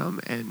an income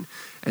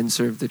and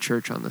serve the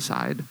church on the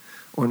side,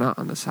 or not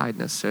on the side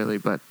necessarily,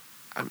 but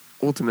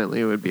ultimately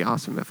it would be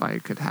awesome if I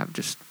could have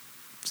just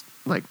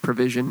like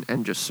provision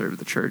and just serve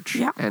the church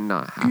and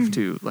not have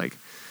to like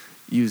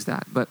use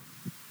that. But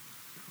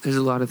there's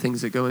a lot of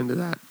things that go into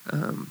that.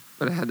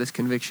 But I had this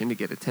conviction to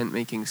get a tent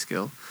making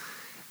skill,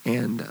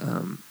 and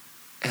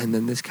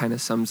then this kind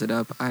of sums it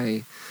up.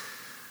 I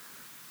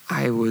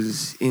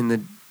was in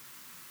the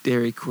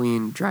Dairy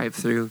Queen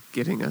drive-through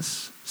getting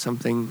us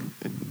something,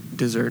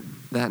 dessert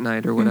that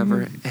night or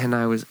whatever, and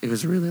it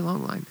was a really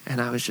long line,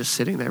 and I was just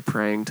sitting there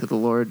praying to the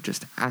Lord,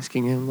 just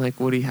asking him like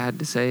what he had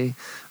to say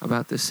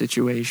about this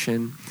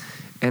situation.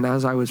 And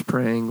as I was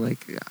praying,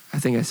 like I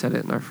think I said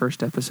it in our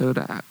first episode,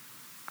 I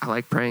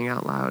like praying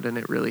out loud, and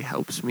it really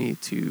helps me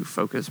to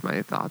focus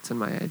my thoughts and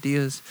my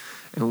ideas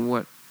and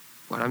what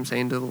I'm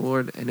saying to the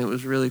Lord. And it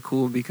was really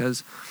cool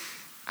because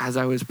as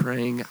I was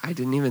praying, I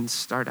didn't even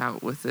start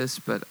out with this,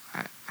 but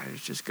I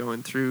was just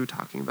going through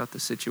talking about the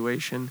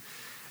situation,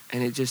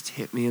 and it just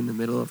hit me in the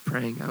middle of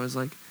praying. I was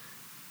like,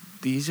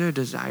 these are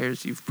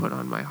desires you've put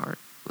on my heart.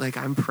 Like,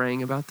 I'm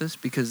praying about this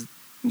because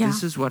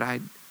this is what I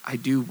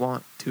do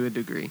want to a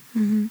degree.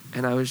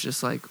 And I was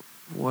just like,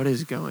 what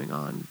is going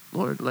on,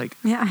 Lord? Like,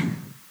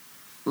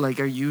 like,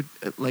 are you,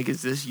 like,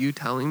 is this you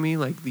telling me,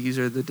 like, these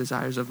are the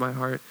desires of my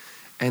heart,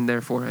 and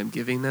therefore I'm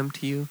giving them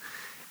to you?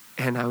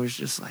 And I was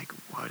just like,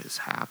 what is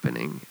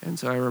happening? And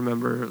so I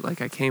remember,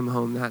 like, I came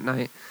home that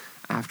night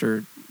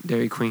after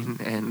Dairy Queen,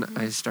 and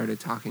I started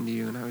talking to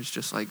you, and I was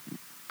just like,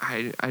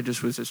 I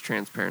just was as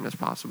transparent as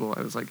possible.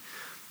 I was like,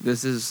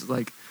 this is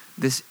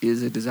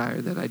a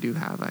desire that I do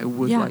have. I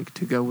would like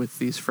to go with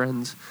these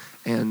friends,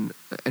 and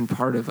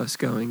part of us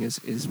going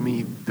is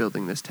me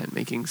building this tent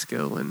making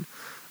skill and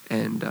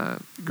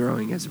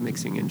growing as a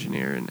mixing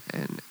engineer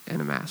and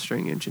a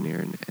mastering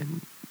engineer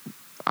and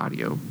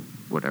audio,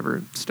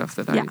 whatever stuff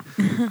that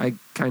I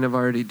kind of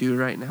already do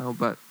right now.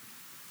 But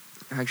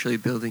actually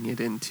building it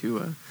into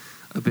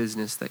a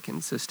business that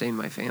can sustain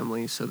my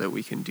family so that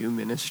we can do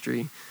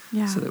ministry,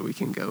 so that we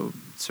can go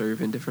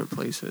serve in different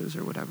places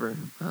or whatever.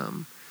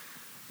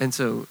 And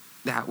so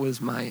that was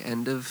my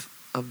end of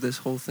this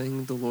whole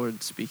thing, the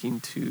Lord speaking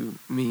to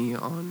me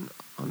on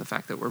the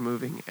fact that we're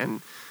moving.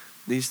 And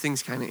these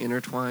things kind of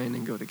intertwine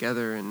and go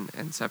together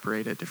and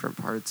separate at different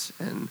parts.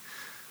 And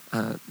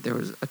there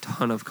was a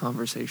ton of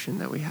conversation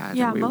that we had.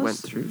 Yeah, and we went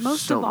through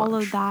most so of all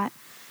much. of that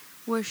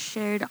was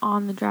shared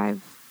on the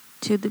drive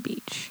to the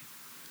beach.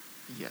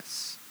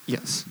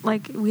 Yes.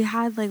 Like, we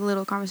had, like,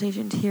 little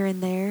conversations here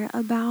and there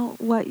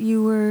about what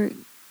you were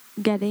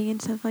getting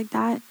and stuff like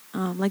that.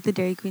 Like the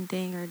Dairy Queen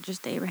thing or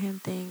just the Abraham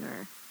thing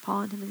or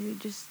Paul and Timothy,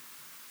 just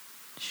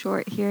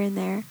short here and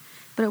there.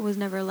 But it was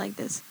never like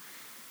this.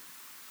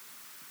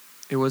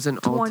 It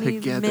wasn't all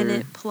together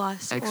 20-minute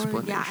plus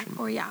explanation.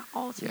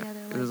 All together.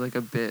 Yeah, it was like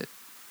a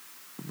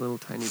little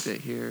tiny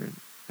bit here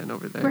and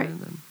over there, right.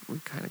 And then we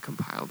kind of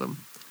compiled them.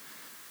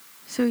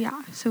 So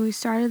we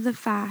started the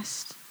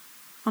fast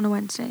on a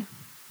Wednesday.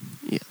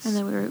 Yes. And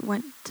then we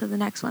went to the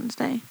next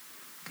Wednesday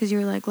because you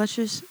were like,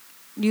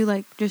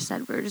 you just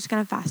said we're just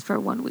going to fast for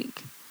 1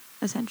 week,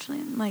 essentially.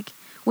 And like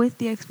with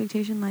the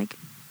expectation, like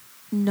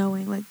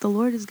knowing like the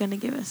Lord is going to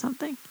give us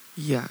something.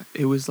 Yeah,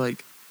 it was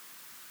like,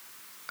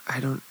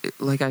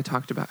 like I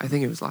talked about, I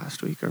think it was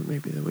last week or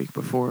maybe the week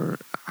before,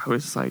 I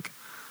was like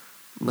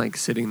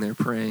sitting there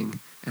praying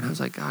and I was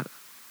like, God,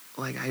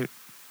 like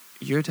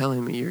you're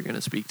telling me you're going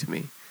to speak to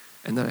me.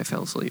 And then I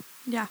fell asleep.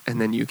 Yeah.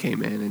 And then you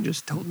came in and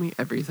just told me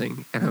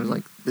everything. And I was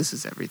like, this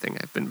is everything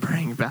I've been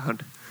praying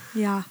about.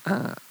 Yeah.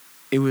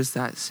 It was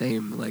that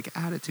same like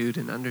attitude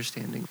and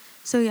understanding.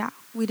 So yeah,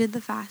 we did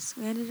the fast.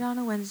 We ended it on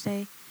a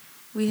Wednesday.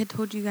 We had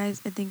told you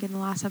guys, I think in the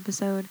last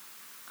episode,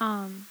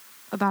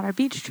 about our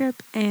beach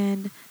trip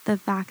and the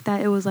fact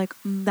that it was like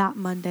that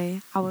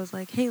Monday. I was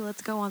like, hey,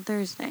 let's go on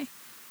Thursday.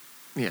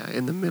 Yeah,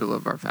 in the middle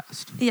of our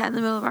fast. Yeah, in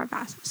the middle of our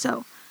fast.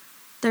 So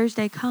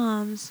Thursday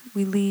comes,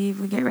 we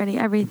leave, we get ready,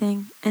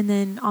 everything. And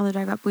then on the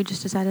drive up, we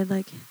just decided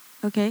like,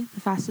 okay,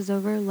 the fast is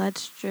over.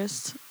 Let's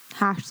just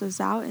hash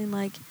this out. And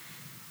like,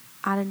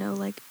 I don't know,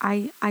 like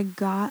I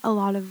got a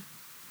lot of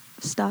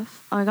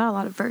stuff. I got a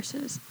lot of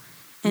verses.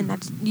 And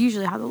that's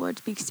usually how the Lord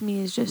speaks to me,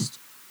 is just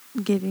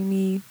giving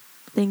me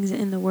things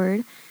in the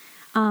Word.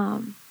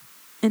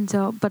 And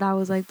so, but I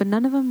was like, but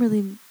none of them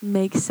really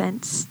make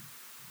sense.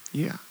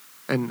 Yeah.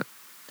 And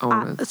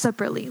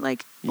separately,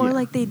 like, or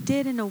like they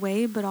did in a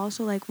way, but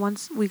also like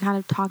once we kind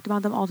of talked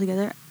about them all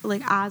together,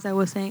 like as I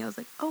was saying, I was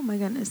like, oh my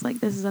goodness, like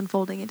this is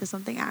unfolding into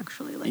something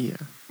actually. Like, yeah.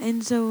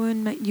 And so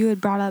when you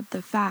had brought up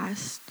the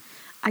fast,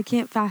 I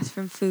can't fast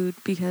from food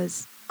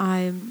because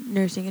I'm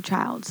nursing a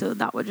child, so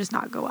that would just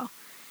not go well.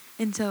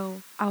 And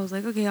so I was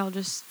like, okay, I'll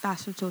just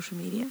fast from social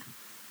media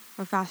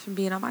or fast from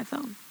being on my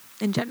phone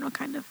in general,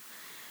 kind of.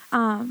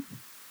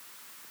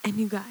 And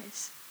you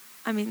guys,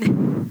 I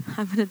mean,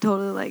 I'm gonna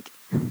totally like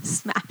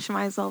smash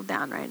myself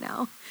down right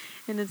now,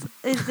 and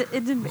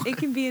it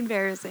can be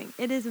embarrassing.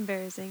 It is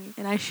embarrassing,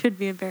 and I should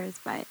be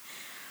embarrassed by it.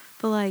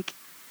 But like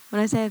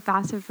when I say I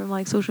fasted from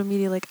like social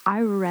media, like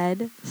I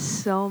read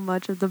so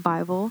much of the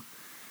Bible,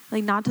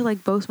 like not to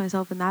like boast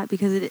myself in that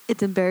because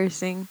it's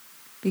embarrassing,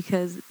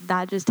 because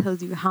that just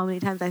tells you how many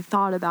times I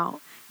thought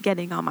about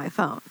getting on my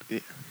phone. Yeah.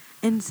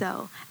 And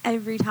so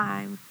every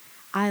time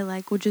I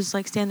like would just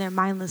like stand there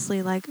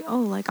mindlessly, like, oh,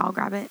 like I'll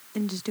grab it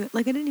and just do it.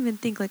 Like I didn't even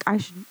think like I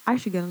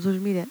should get on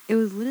social media. It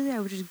was literally I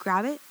would just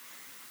grab it,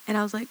 and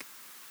I was like,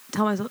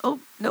 tell myself, oh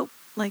nope,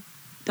 like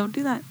don't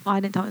do that. Well, I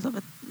didn't tell myself,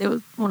 but it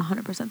was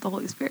 100% the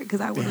Holy Spirit,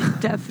 because I would have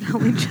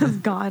definitely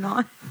just gone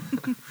on.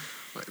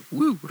 Like,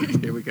 woo,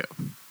 here we go.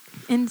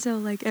 And so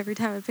like every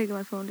time I pick up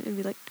my phone, it'd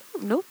be like,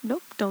 nope,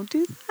 don't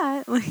do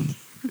that. Like,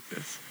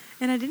 yes.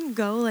 And I didn't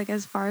go like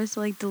as far as to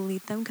like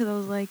delete them, because I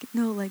was like,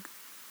 no, like.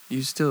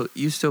 You still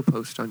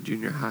post on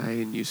junior high,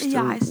 and you still.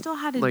 Yeah, I still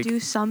had to like, do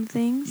some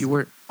things. You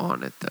weren't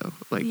on it though,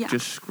 like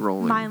just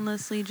scrolling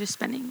mindlessly,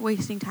 just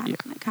wasting time,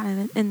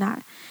 kind of in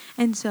that.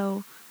 And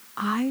so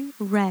I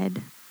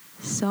read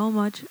so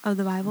much of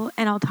the Bible,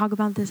 and I'll talk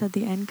about this at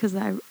the end because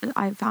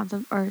I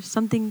found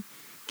something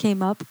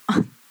came up.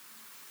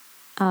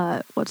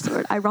 What's the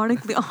word?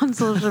 Ironically, on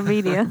social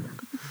media.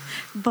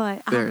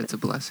 But it's a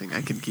blessing.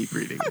 I can keep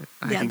reading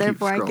it.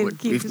 Therefore I can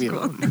keep Leave me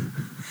alone.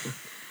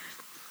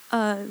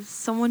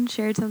 Someone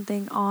shared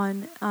something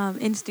on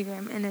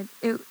Instagram, and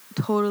it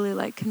totally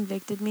like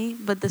convicted me,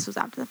 but this was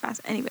after the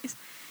fast. Anyways,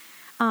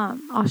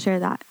 I'll share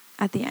that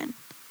at the end.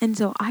 And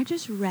so I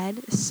just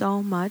read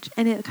so much,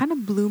 and it kind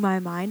of blew my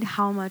mind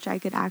how much I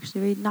could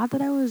actually read. Not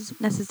that I was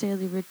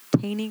necessarily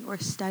retaining or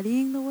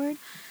studying the word,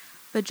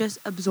 but just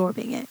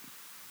absorbing it.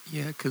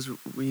 Yeah, because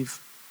we've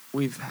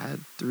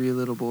had 3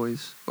 little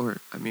boys,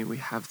 we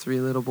have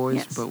 3 little boys,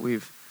 yes. But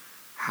we've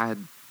had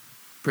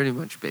pretty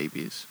much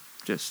babies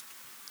just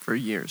for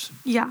years.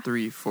 Yeah.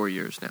 3-4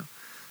 years now.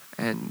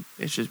 And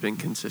it's just been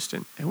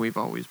consistent, and we've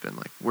always been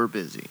like, we're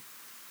busy.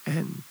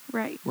 And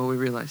right. what we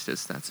realized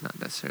is that's not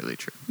necessarily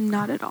true.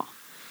 Not at all.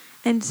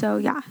 And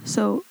so,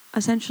 so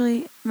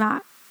essentially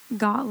Matt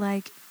got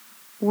like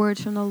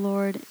words from the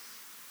Lord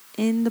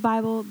in the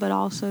Bible, but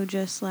also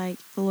just like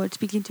the Lord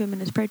speaking to him in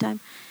his prayer time.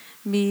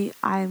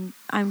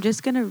 I'm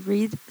just gonna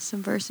read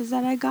some verses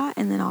that I got,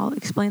 and then I'll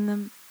explain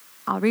them.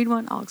 I'll read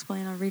one, I'll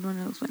explain. I'll read one,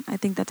 I'll explain. I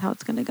think that's how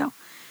it's gonna go.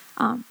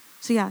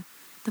 So yeah,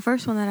 the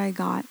first one that I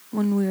got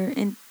when we were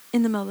in the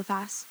middle of the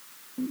fast,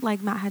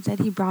 like Matt had said,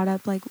 he brought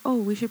up like, oh,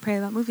 we should pray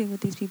about moving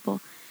with these people.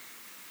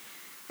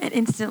 And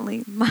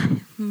instantly,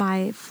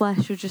 my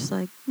flesh was just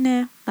like,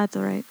 nah, that's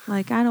all right.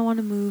 Like, I don't want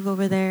to move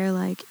over there.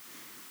 Like,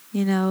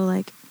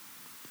 like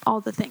all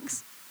the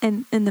things.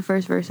 And in the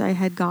first verse I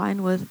had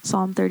gotten was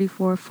Psalm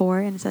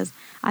 34:4, and it says,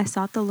 I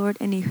sought the Lord,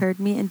 and he heard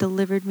me and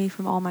delivered me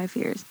from all my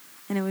fears.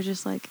 And it was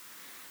just like,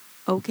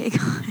 okay,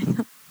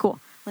 God, cool.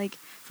 Like,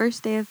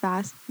 first day of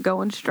fast,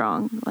 going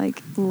strong.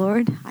 Like,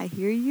 Lord, I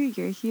hear you.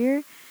 You're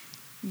here.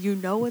 You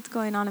know what's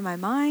going on in my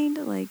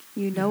mind. Like,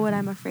 you know what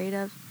I'm afraid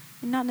of.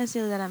 And not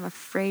necessarily that I'm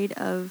afraid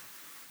of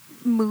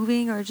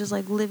moving or just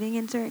like living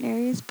in certain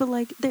areas, but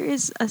like there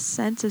is a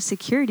sense of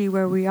security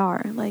where we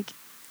are. Like,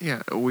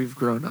 yeah, we've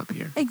grown up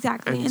here.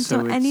 Exactly. And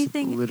so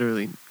anything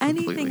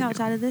anything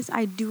outside of this,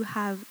 I do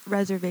have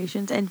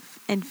reservations and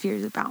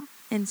fears about.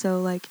 And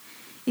so like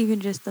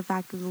even just the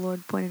fact that the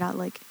Lord pointed out,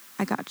 like,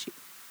 I got you.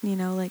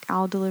 Like,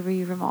 I'll deliver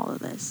you from all of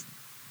this.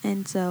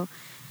 And so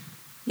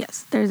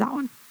yes, there's that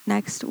one.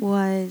 Next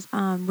was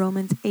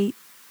Romans 8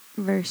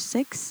 verse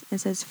 6. It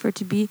says, for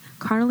to be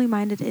carnally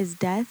minded is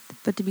death,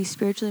 but to be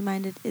spiritually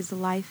minded is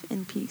life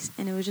and peace.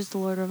 And it was just the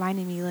Lord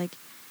reminding me, like,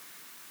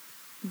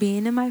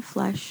 being in my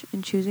flesh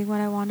and choosing what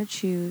I want to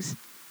choose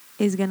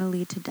is going to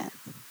lead to death.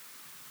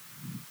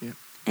 Yeah.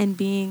 And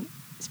being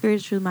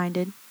spiritually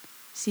minded,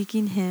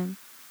 seeking him,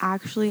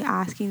 actually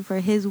asking for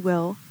his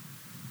will,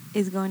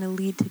 is going to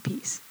lead to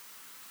peace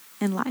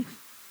and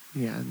life.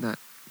 Yeah, and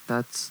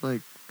that's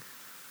like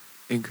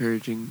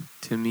encouraging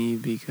to me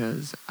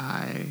because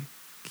I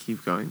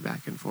keep going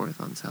back and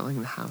forth on selling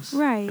the house.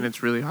 Right. And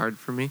it's really hard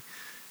for me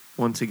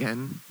once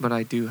again, but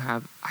I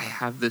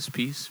have this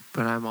piece,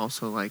 but I'm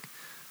also like,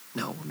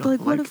 no. But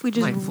like, what if we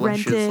just my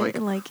flesh rent it is like,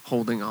 and like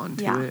holding on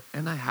to it,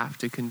 and I have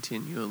to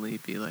continually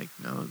be like,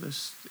 no,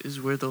 this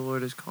is where the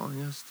Lord is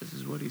calling us. This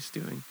is what he's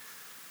doing.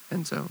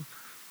 And so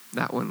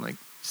that one like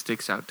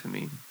sticks out to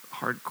me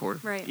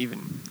hardcore. Right.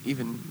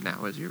 Even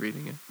now as you're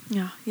reading it.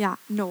 Yeah.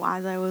 No,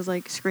 as I was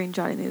like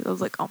screenshotting these, I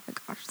was like, oh my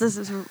gosh, this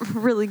is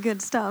really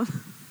good stuff.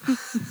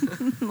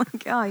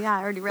 Like, oh yeah,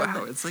 I already read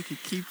wow, that. it's like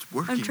it keeps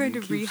working. I'm trying to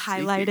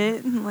re-highlight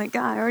it. And like,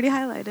 I already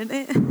highlighted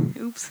it.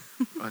 Oops.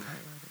 Unhighlight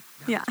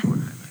it. Yeah.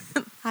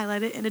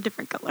 Highlight it in a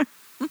different color.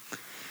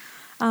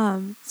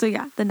 So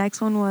yeah, the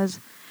next one was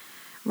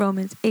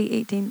Romans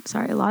 8:18.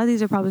 Sorry, a lot of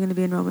these are probably going to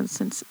be in Romans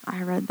since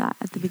I read that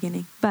at the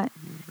beginning. But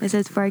it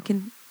says, for I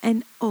can,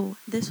 and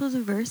this was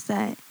a verse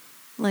that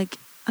like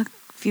a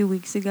few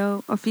weeks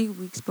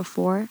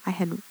before I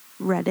had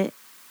read it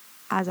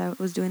as I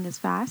was doing this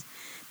fast,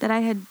 that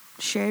I had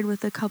shared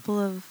with a couple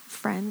of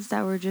friends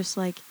that were just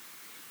like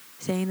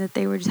saying that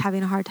they were just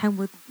having a hard time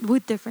with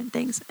different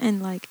things.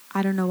 And like,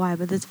 I don't know why,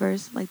 but this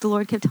verse, like the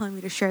Lord kept telling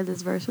me to share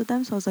this verse with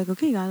them. So I was like,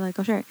 okay, God, like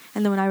I'll share it.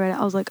 And then when I read it,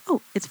 I was like,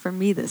 oh, it's for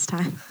me this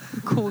time.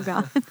 Cool,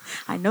 God.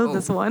 I know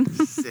this one.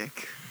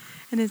 Sick.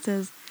 And it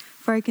says,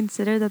 for I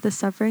consider that the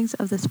sufferings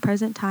of this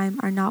present time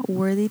are not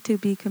worthy to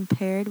be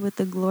compared with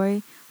the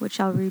glory which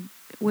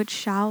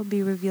shall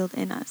be revealed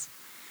in us.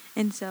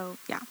 And so,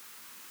 yeah,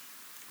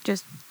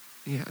 just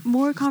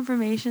more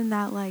confirmation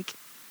that like,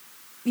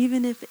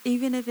 even if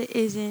it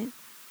isn't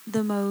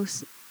the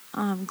most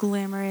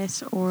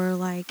glamorous or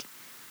like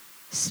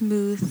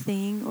smooth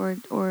thing,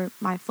 or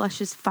my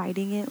flesh is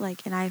fighting it,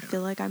 like, and I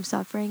feel like I'm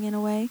suffering in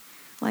a way,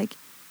 like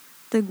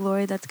the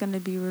glory that's going to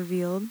be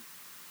revealed,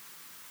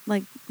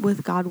 like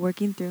with God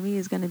working through me,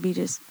 is going to be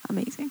just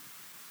amazing.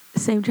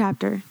 Same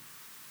chapter.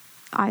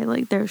 I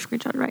like they're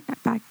screenshot right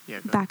back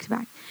to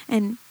back,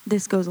 and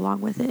this goes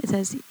along with it. It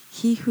says,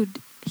 he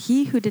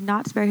who did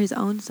not spare his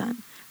own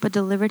son, but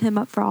delivered him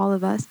up for all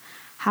of us,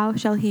 how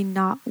shall he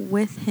not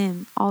with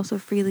him also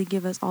freely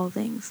give us all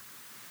things?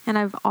 And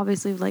I've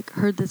obviously like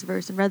heard this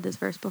verse and read this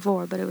verse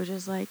before, but it was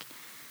just like,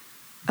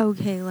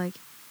 okay, like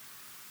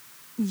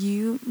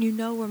you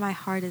know where my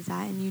heart is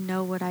at, and you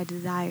know what I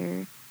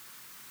desire.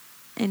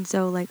 And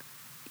so like,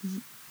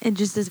 and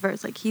just this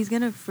verse, like he's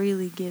going to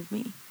freely give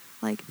me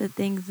like the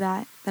things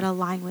that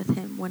align with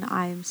him when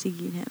I'm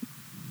seeking him.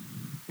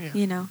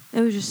 Yeah.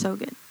 It was just so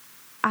good.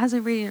 As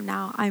I'm reading them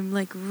now, I'm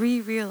like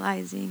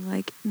realizing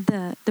like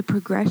the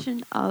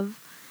progression of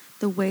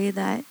the way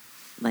that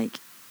like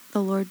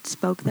the Lord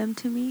spoke them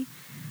to me.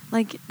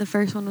 Like the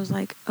first one was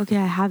like, okay,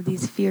 I have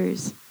these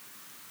fears.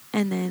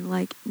 And then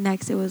like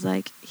next it was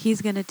like,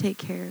 he's going to take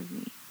care of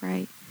me,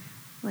 right?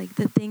 Like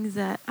the things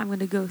that I'm going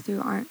to go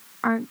through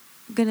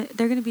they're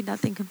going to be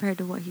nothing compared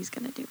to what he's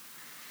going to do.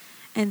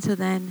 And so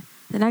then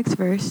the next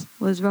verse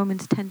was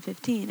Romans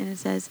 10:15, and it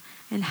says,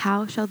 and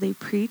how shall they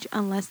preach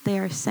unless they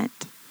are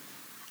sent?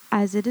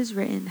 As it is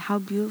written, how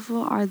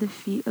beautiful are the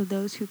feet of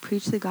those who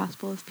preach the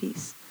gospel of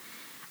peace.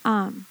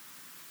 And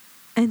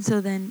so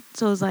it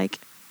was like,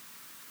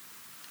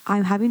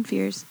 I'm having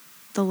fears.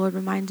 The Lord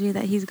reminds me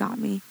that he's got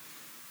me.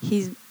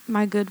 He's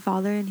my good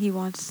Father, and He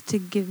wants to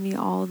give me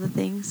all the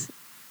things,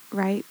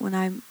 right, when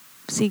I'm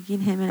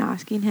seeking Him and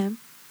asking Him.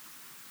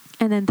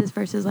 And then this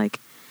verse is like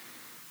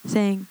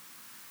saying,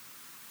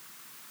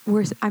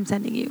 I'm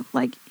sending you.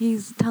 Like,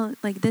 He's telling,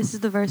 like, this is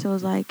the verse that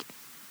was like,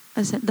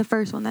 the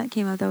first one that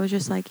came up that was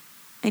just like,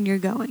 and you're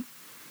going.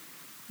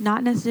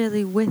 Not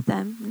necessarily with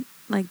them.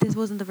 Like, this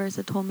wasn't the verse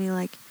that told me,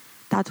 like,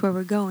 that's where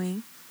we're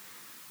going,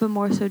 but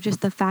more so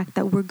just the fact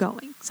that we're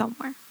going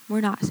somewhere.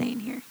 We're not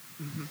staying here.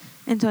 Mm-hmm.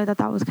 And so I thought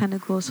that was kind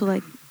of cool. So,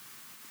 like,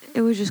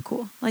 it was just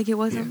cool. Like, it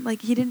wasn't,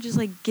 like, He didn't just,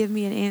 like, give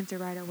me an answer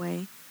right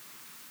away,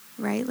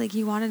 right? Like,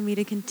 He wanted me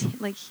to continue.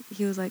 Like,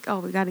 He was like, oh,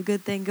 we got a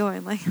good thing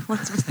going. Like,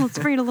 let's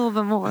read a little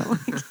bit more.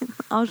 Like,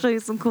 I'll show you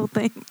some cool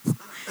things.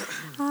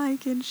 I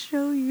can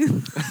show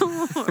you some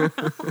more.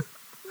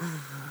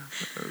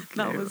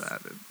 That was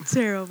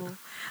terrible.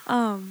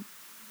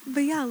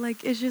 But yeah,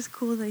 like, it's just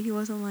cool that He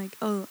wasn't like,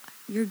 oh,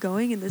 you're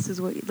going and this is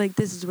what, like,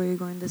 this is where you're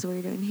going, this is what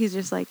you're doing. He's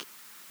just like,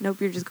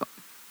 nope, you're just going.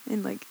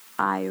 And like,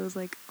 I was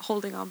like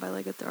holding on by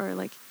like or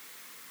like,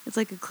 it's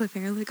like a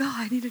cliffhanger, like, oh,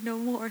 I need to know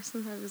more. So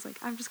I was like,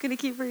 I'm just gonna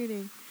keep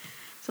reading.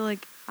 So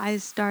like, I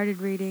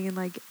started reading, and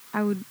like,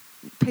 I would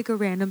pick a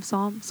random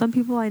psalm. Some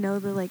people I know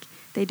that like,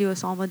 they do a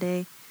psalm a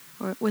day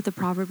or with a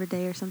proverb a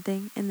day or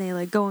something, and they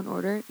like go in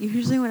order.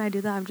 Usually when I do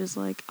that, I'm just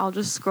like, I'll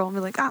just scroll and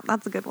be like,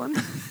 that's a good one.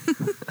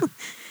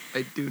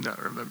 I do not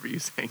remember you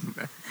saying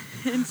that.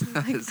 So,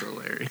 that like, is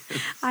hilarious.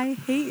 I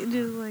hate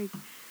just like,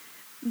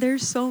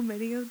 there's so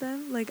many of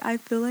them. Like, I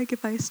feel like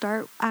if I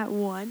start at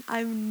one,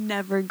 I'm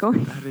never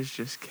going. That is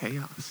just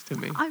chaos to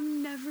me.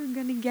 I'm never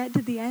gonna get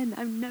to the end.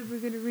 I'm never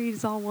gonna read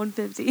Psalm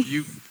 150.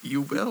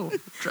 You will.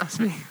 Trust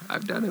me.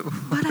 I've done it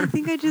before. But I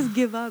think I just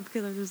give up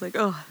because I'm just like,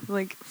 oh,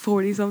 like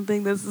 40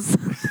 something. This is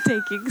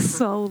taking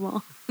so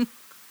long.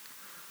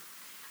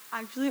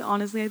 Actually,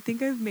 honestly, I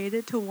think I've made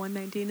it to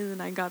 119, and then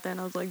I got there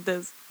and I was like,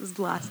 this is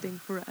lasting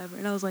forever.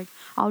 And I was like,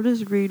 I'll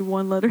just read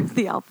one letter of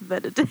the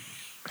alphabet a day.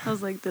 I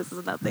was like, this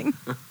is nothing.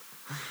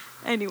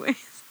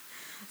 Anyways,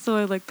 so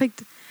I like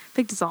picked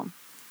a psalm.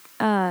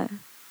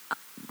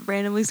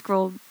 Randomly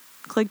scrolled,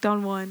 clicked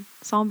on one.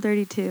 Psalm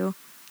 32.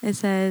 It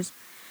says,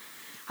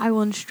 I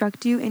will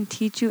instruct you and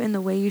teach you in the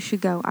way you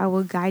should go. I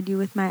will guide you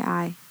with my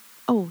eye.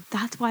 Oh,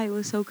 that's why it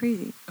was so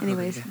crazy.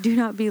 Anyways, yeah. Do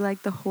not be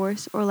like the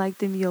horse or like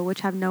the mule,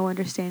 which have no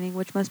understanding,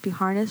 which must be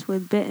harnessed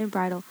with bit and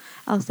bridle,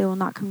 else they will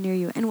not come near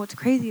you. And what's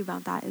crazy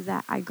about that is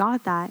that I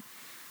got that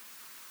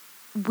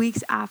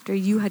weeks after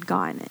you had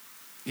gotten it.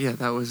 Yeah,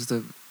 that was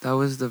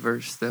the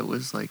verse that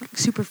was like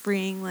super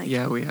freeing. Like,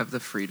 yeah, we have the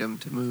freedom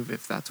to move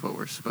if that's what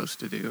we're supposed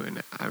to do.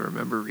 And I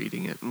remember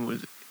reading it and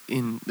was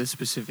in the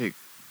specific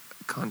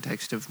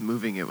context of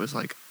moving. It was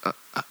like,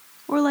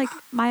 or like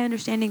my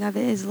understanding of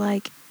it is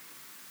like,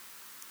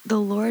 the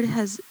Lord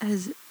has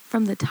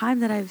from the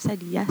time that I've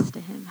said yes to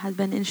Him, has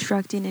been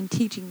instructing and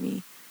teaching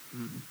me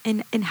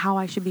in how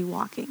I should be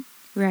walking,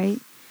 right?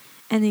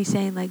 And He's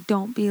saying like,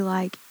 don't be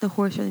like the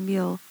horse or the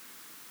mule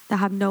that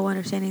have no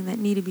understanding, that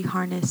need to be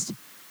harnessed,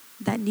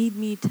 that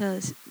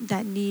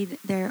need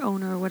their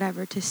owner or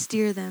whatever to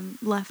steer them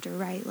left or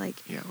right,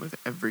 like, yeah, with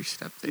every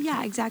step they yeah,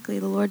 take. exactly.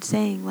 The Lord's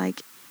saying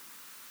like,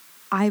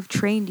 I've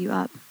trained you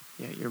up.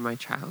 Yeah, you're my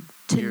child.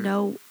 To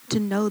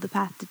know the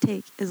path to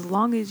take. As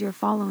long as you're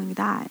following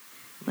that,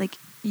 like,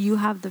 you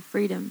have the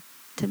freedom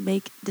to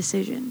make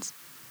decisions.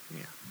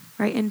 Yeah.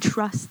 Right? And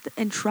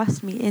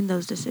trust me in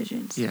those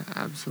decisions. Yeah,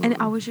 absolutely.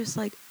 And I was just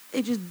like,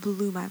 it just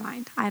blew my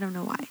mind. I don't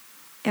know why.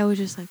 It was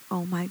just like,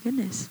 oh my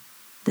goodness,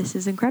 this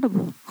is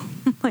incredible.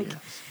 Like,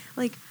 yes.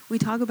 Like, we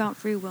talk about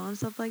free will and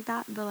stuff like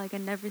that, but like, I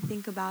never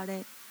think about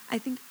it. I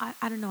think, I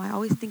don't know, I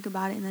always think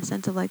about it in the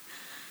sense of like,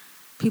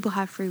 people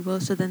have free will,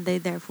 so then they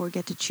therefore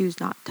get to choose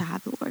not to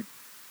have the Lord.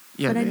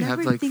 Yeah, but they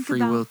have like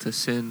free will to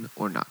sin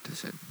or not to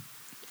sin.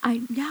 But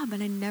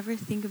I never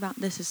think about,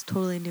 this is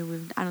totally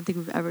new. I don't think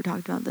we've ever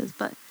talked about this,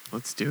 but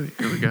let's do it.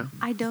 Here we go.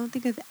 I don't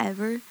think I've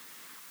ever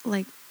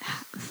like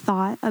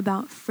thought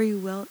about free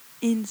will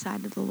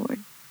inside of the Lord.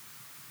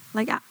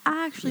 Like, I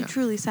actually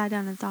truly sat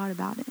down and thought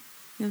about it.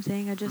 You know what I'm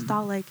saying? I just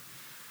thought like,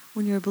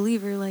 when you're a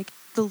believer, like,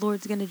 the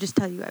Lord's gonna just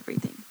tell you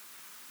everything,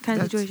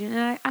 kind of situation.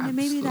 And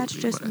maybe that's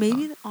just,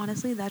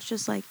 honestly, that's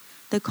just like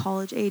the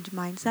college age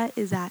mindset,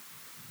 is that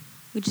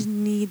we just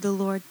need the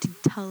Lord to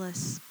tell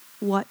us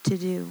what to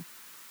do,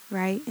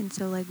 right? And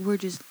so like, we're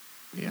just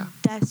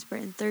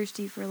desperate and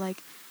thirsty for like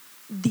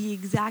the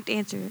exact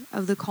answer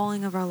of the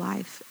calling of our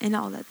life and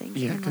all that thing.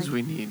 Yeah, because like,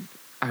 we need.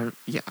 I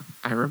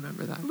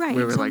remember that. Right.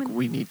 We were like,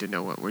 we need to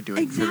know what we're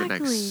doing for the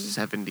next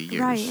 70 years.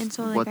 Right, and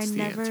so like, what's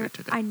the answer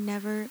today? I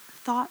never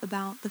thought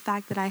about the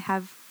fact that I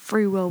have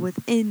free will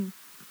within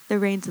the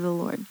reins of the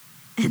Lord,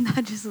 and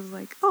that just was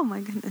like, oh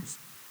my goodness,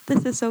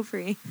 this is so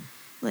free.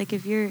 Like,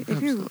 if you're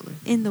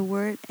in the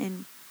Word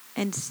and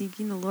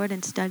seeking the Lord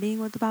and studying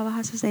what the Bible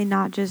has to say,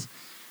 not just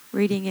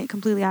reading it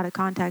completely out of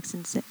context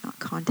and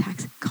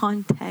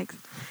context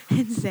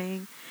and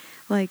saying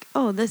like,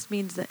 oh, this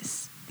means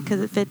this because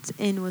it fits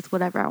in with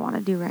whatever I want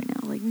to do right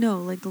now. Like, no,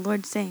 like, the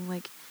Lord's saying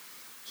like,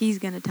 He's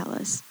gonna tell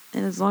us,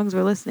 and as long as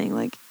we're listening,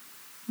 like,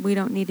 we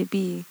don't need to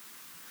be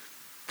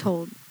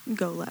told,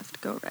 go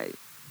left, go right,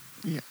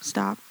 Yeah.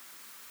 stop,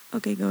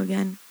 okay, go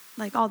again,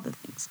 like all the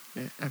things.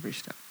 Yeah, every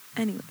step.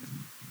 Anyways,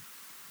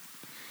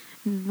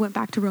 went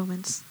back to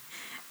Romans.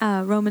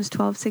 Romans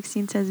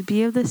 12:16 says,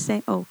 "Be of the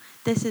same." Oh,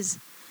 this is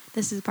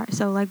the part.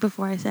 So like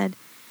before, I said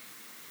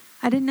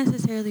I didn't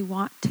necessarily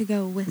want to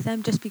go with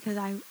them just because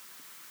I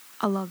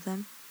love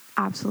them,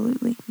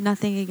 absolutely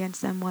nothing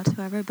against them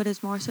whatsoever. But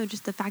it's more so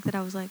just the fact that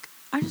I was like,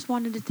 I just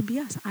wanted it to be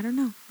us. I don't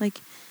know,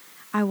 like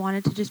I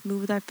wanted to just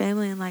move with our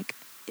family and like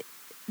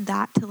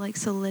that to like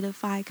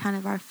solidify kind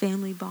of our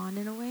family bond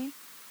in a way.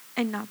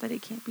 And not that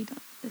it can't be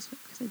done this way,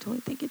 because I totally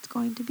think it's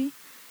going to be.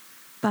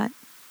 But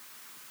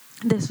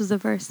this was the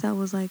verse that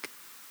was like,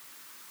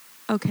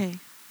 okay,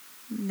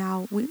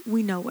 now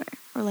we know where,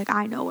 or like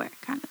I know where,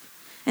 kind of.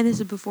 And this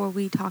is before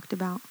we talked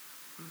about,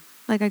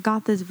 like I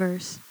got this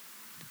verse,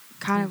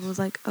 kind of was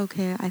like,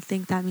 okay, I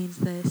think that means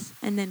this.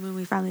 And then when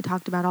we finally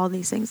talked about all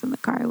these things in the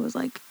car, it was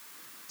like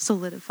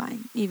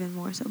solidifying even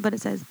more so. But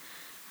it says,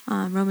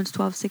 Romans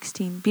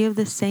 12:16, "Be of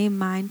the same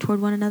mind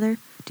toward one another.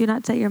 Do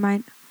not set your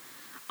mind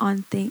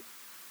on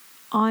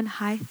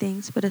high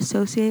things, but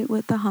associate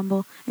with the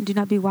humble, and do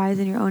not be wise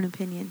in your own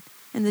opinion."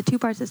 And the two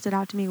parts that stood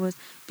out to me was,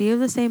 be of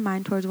the same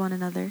mind towards one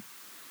another,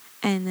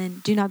 and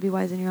then do not be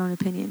wise in your own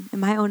opinion.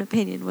 And my own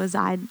opinion was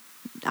I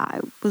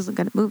wasn't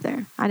going to move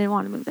there. I didn't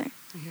want to move there.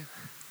 Yeah.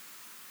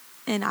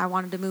 And I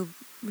wanted to move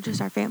with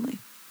just our family.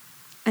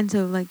 And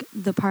so like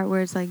the part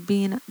where it's like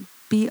be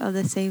of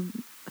the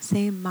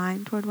same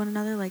mind toward one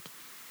another, like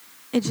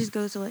it just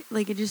goes to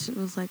like it just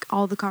was like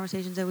all the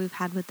conversations that we've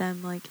had with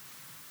them, like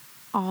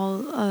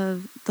all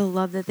of the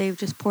love that they've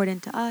just poured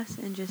into us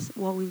and just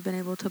what we've been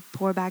able to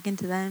pour back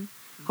into them,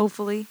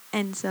 hopefully.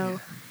 And so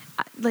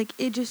I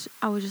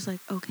was just like,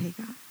 okay,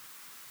 God,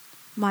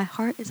 my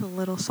heart is a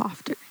little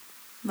softer,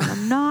 but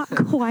I'm not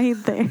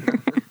quite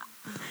there.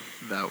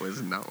 That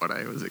was not what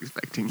I was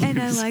expecting you And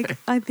to say.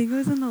 I think it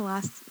was in the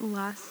last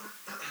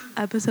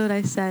episode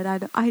I said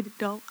I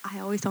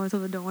always tell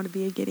myself I don't want to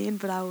be a Gideon,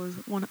 but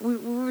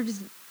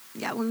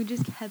we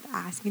just kept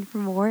asking for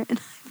more, and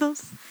I feel,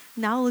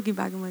 now looking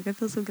back, I'm like, I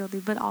feel so guilty,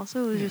 but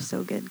also it was just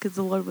so good because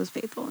the Lord was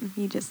faithful and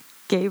He just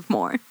gave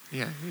more.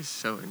 Yeah, He's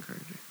so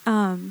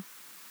encouraging.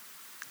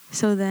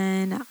 So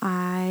then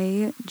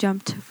I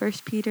jumped to 1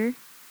 Peter.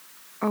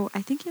 Oh,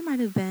 I think it might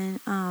have been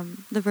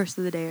the verse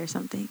of the day or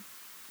something.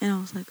 And I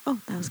was like,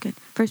 oh, that was good.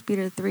 1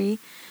 Peter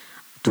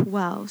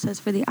 3:12 says,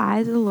 "For the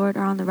eyes of the Lord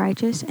are on the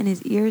righteous, and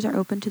His ears are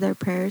open to their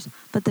prayers,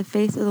 but the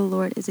face of the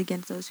Lord is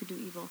against those who do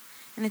evil."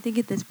 And I think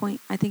at this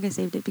point, I think I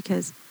saved it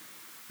because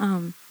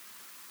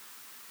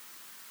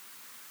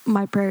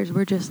my prayers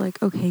were just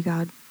like, okay,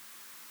 God,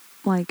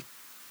 like,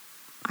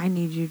 I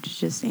need you to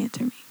just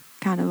answer me,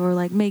 kind of, or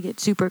like make it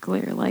super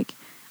clear. Like,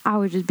 I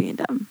was just being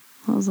dumb.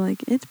 I was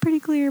like, it's pretty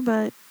clear,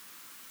 but,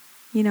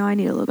 I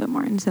need a little bit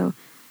more. And so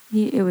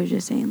it was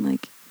just saying,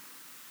 like,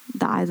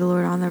 the eyes of the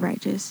Lord are on the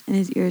righteous, and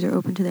His ears are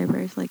open to their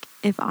prayers. Like,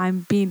 if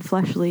I'm being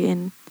fleshly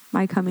in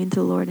my coming to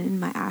the Lord and in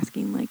my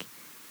asking, like,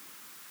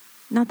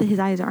 not that His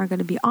eyes aren't going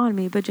to be on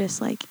me, but just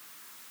like,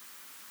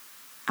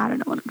 I don't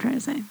know what I'm trying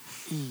to say.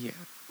 Yeah.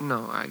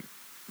 No, I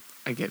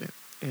get it.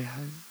 It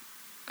has,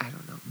 I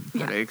don't know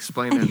how to Yeah.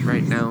 explain it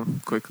right now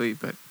quickly,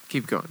 but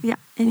keep going. Yeah.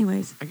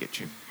 Anyways. I get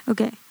you.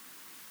 Okay.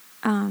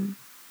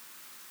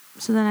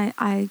 So then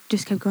I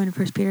just kept going to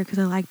 1 Peter because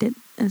I liked it.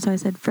 And so I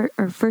said,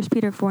 1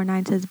 Peter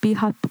 4:9 says, "Be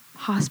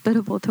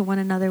hospitable to one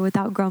another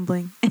without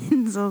grumbling."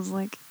 And so I was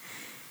like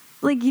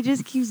he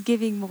just keeps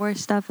giving more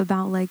stuff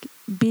about like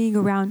being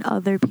around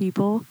other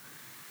people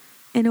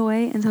in a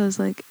way. And so I was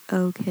like,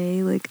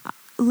 okay, like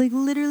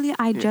literally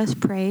I just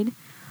prayed,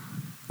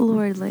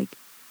 Lord, like,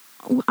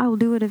 I'll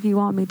do it if you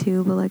want me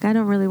to, but like I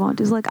don't really want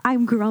to. It's like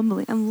I'm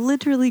grumbling. I'm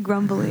literally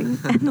grumbling.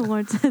 And the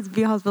Lord says,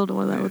 "Be hospitable to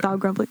one another without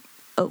grumbling."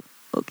 Oh,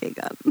 okay,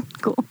 God.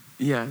 Cool.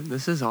 Yeah,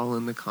 this is all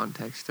in the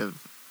context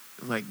of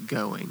like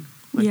going.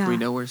 Like we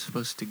know we're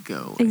supposed to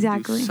go and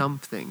do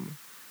something.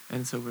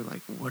 And so we're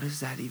like, what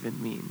does that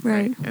even mean?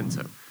 Right. And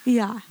so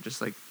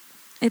just like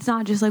it's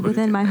not just like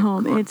within my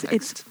home. Context.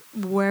 It's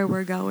where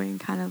we're going,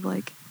 kind of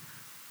like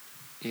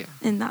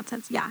in that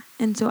sense. Yeah.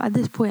 And so at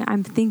this point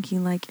I'm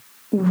thinking like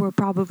we're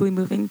probably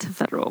moving to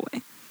Federal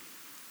Way.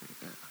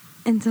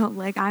 And so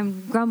like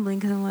I'm grumbling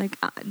because I'm like,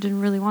 I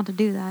didn't really want to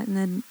do that. And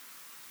then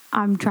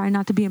I'm trying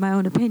not to be in my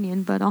own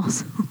opinion, but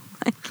also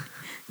like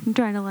I'm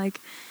trying to like,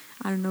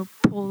 I don't know,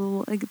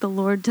 pull like the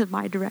Lord to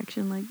my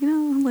direction. Like,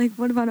 like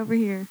what about over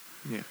here?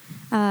 Yeah.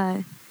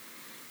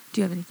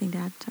 Do you have anything to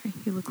add? Sorry,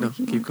 you look like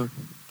you keep going.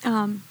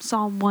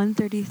 Psalm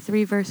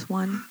 133 verse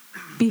 1.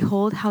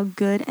 "Behold how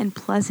good and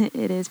pleasant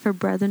it is for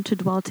brethren to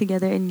dwell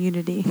together in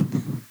unity."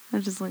 I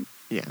was just like,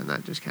 yeah, and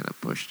that just kind of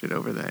pushed it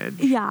over the edge.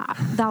 Yeah,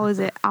 that was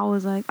it. I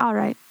was like, all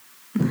right,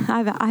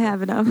 I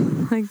have enough.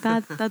 Like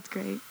that's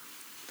great.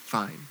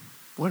 Fine,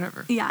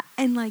 whatever. Yeah,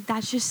 and like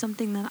that's just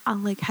something that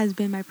has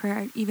been my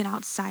prayer even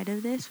outside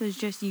of this, was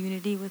just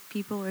unity with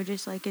people, or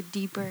just like a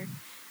deeper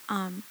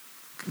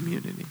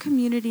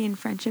community and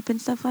friendship and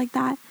stuff like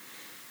that.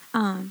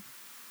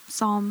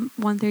 Psalm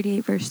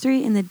 138 verse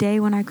 3, in the day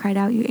when I cried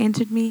out, you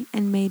answered me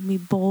and made me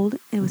bold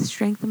and with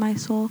strength in my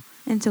soul.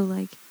 And so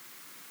like,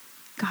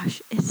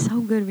 gosh, it's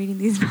so good reading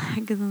these back,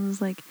 because I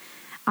was like,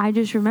 I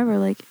just remember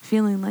like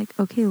feeling like,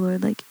 okay,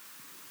 Lord, like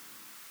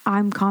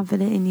I'm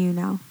confident in you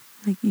now.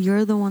 Like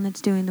you're the one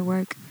that's doing the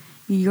work.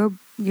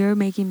 You're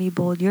making me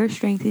bold. You're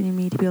strengthening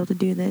me to be able to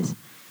do this.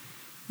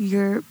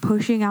 You're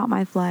pushing out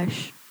my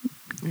flesh.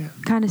 Yeah.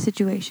 Kind of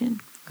situation.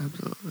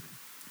 Absolutely.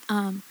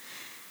 And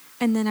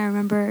then I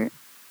remember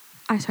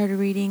I started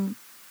reading,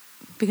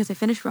 because I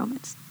finished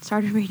Romans,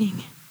 started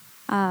reading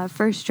 1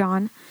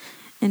 John.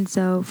 And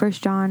so 1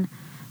 John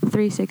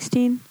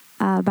 3:16,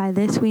 by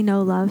this we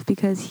know love,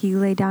 because he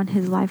laid down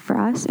his life for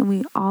us, and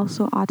we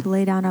also ought to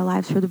lay down our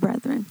lives for the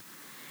brethren.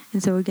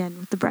 And so again,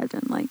 with the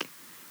brethren, like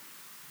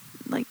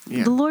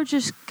the Lord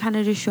just kind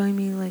of just showing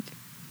me like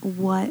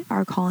what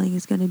our calling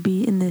is going to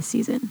be in this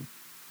season,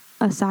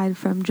 aside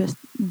from just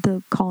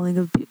the calling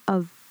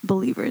of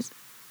believers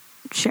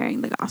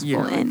sharing the gospel.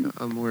 Yeah, like and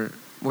a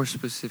more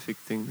specific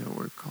thing that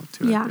we're called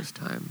to at this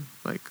time.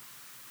 Like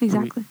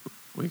exactly.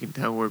 We can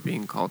tell we're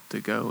being called to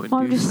go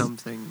and do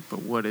something,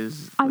 but what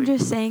is... I'm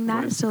just saying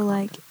that, so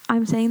like,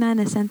 I'm saying that in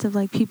a sense of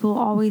like, people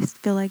always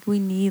feel like we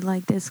need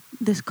like this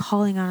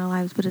calling on our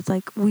lives, but it's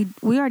like, we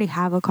already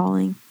have a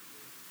calling.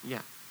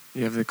 Yeah.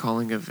 You have the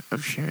calling of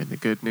sharing the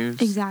good news.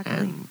 Exactly.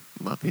 And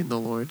loving the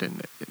Lord.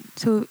 And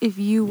so if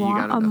you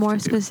want a more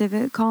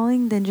specific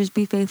calling, then just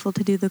be faithful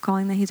to do the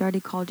calling that he's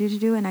already called you to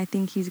do, and I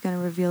think he's going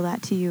to reveal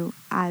that to you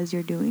as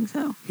you're doing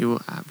so. He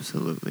will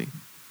absolutely.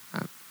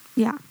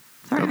 Yeah.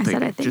 Sorry, I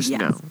said I think. Just yes.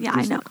 know. Yeah,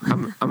 I know.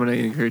 I'm going to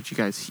encourage you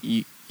guys.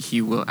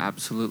 He will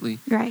absolutely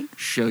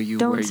show you where you need to be.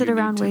 Don't sit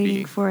around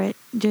waiting for it.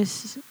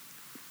 Just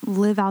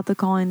live out the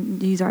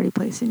calling he's already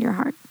placed in your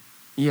heart.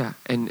 Yeah,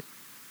 and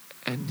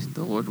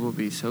the Lord will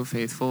be so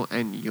faithful,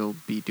 and you'll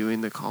be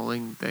doing the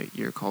calling that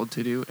you're called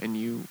to do,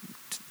 and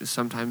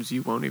sometimes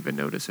you won't even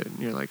notice it, and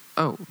you're like,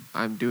 oh,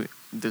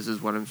 this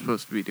is what I'm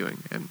supposed to be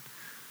doing, and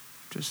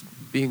just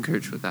be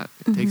encouraged with that.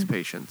 It takes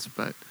patience,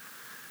 but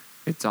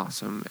it's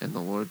awesome, and the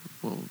Lord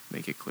will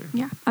make it clear.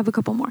 Yeah, I have a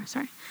couple more,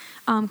 sorry.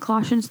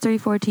 Colossians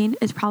 3:14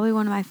 is probably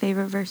one of my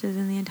favorite verses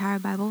in the entire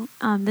Bible.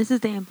 This is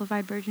the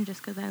Amplified version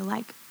just because I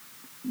like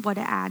what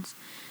it adds.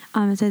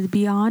 It says,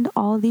 beyond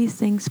all these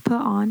things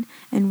put on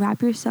and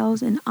wrap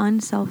yourselves in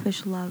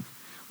unselfish love,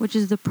 which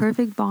is the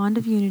perfect bond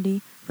of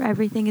unity, for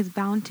everything is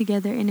bound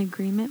together in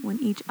agreement when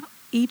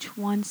each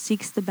one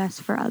seeks the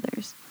best for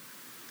others.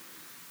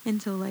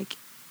 And so like,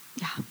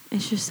 yeah,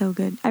 it's just so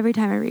good. Every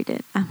time I read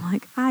it, I'm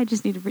like, I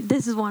just need to read.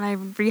 This is one I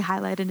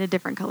re-highlight in a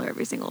different color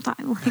every single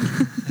time.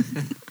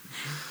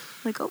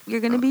 Like, oh,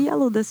 you're going to be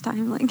yellow this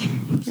time. Like,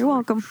 you're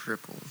welcome.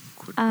 Triple,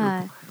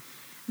 quadruple.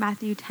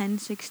 Matthew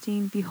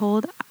 10:16,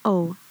 behold,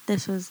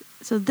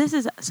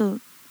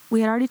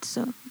 we had already,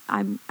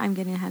 I'm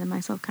getting ahead of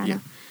myself kind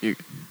of.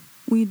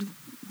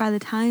 By the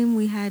time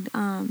we had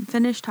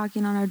finished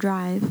talking on our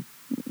drive,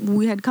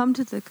 we had come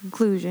to the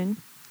conclusion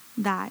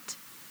that...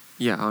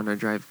 Yeah, on our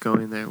drive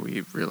going there,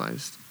 we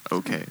realized,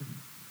 okay.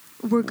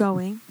 We're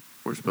going.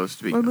 We're supposed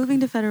to be We're moving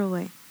to Federal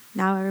Way.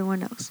 Now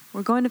everyone knows.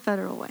 We're going to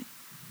Federal Way.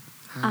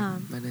 Hi,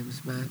 my name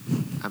is Matt.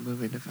 I'm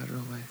moving to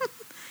Federal Way.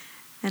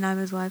 And I'm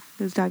his wife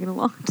who's tagging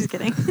along. Just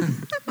kidding.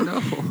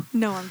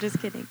 No, I'm just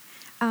kidding.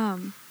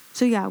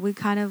 So yeah, we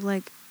kind of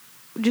like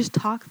just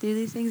talk through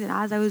these things. And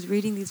as I was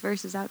reading these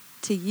verses out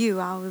to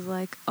you, I was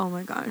like, oh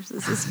my gosh,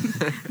 this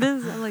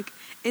is like,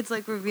 it's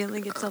like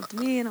revealing itself to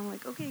me. And I'm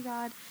like, okay,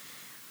 God,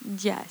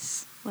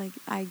 yes, like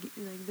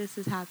this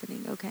is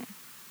happening. Okay.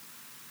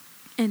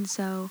 And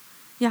so,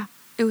 yeah,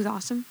 it was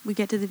awesome. We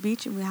get to the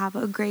beach and we have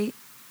a great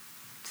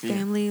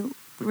family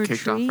retreat.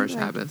 Kicked off our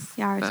Sabbath.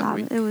 Yeah, our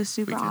Sabbath. It was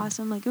super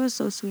awesome. Like, it was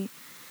so sweet.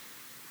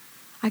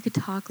 I could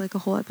talk like a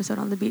whole episode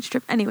on the beach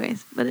trip.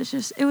 Anyways, but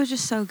it was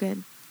just so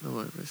good. Oh,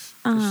 it was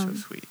just so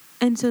sweet.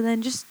 And so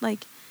then just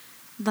like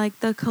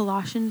the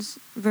Colossians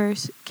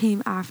verse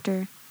came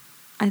after,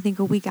 I think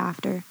a week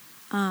after.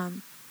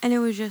 And it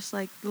was just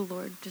like the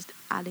Lord just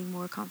adding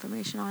more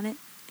confirmation on it.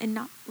 And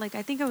not like,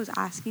 I think I was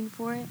asking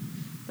for it,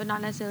 but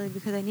not necessarily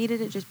because I needed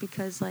it, just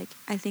because like,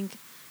 I think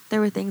there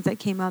were things that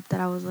came up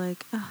that I was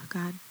like, oh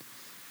God,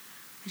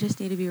 I just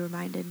need to be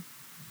reminded,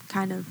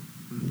 kind of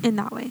in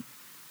that way.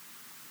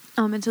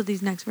 And so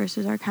these next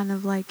verses are kind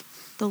of like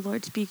the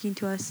Lord speaking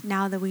to us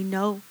now that we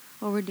know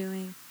what we're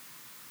doing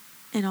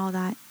and all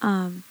that.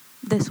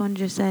 This one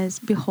just says,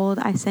 behold,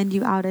 I send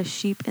you out as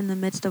sheep in the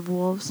midst of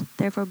wolves.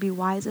 Therefore be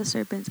wise as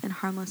serpents and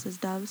harmless as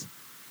doves.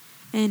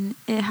 And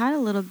it had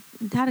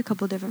a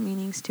couple different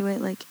meanings to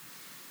it. Like,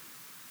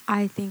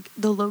 I think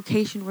the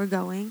location we're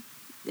going,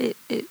 it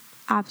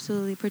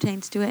absolutely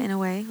pertains to it in a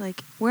way.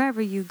 Like,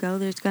 wherever you go,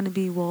 there's going to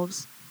be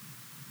wolves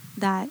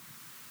that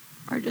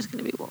are just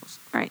going to be wolves,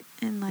 right?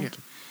 And like,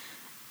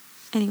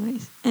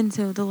 anyways, and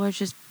so the Lord's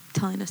just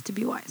telling us to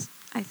be wise,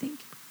 I think.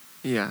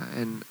 Yeah,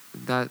 and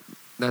that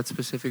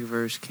specific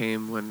verse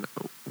came when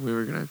we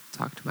were going to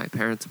talk to my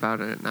parents about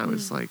it, and I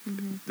was like,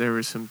 there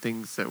were some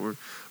things that were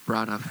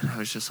brought up, and I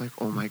was just like,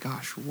 oh my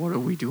gosh, what are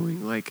we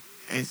doing? Like,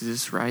 is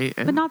this right?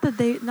 And but not that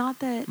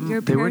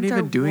your parents they weren't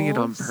even doing it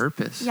on wolves.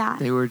 purpose. Yeah.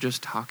 They were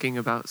just talking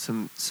about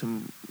some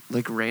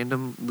like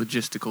random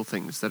logistical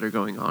things that are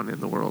going on in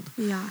the world.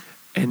 Yeah.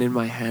 And in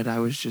my head, I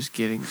was just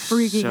getting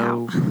Freaking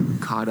so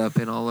out. caught up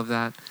in all of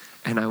that.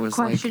 And I was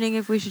questioning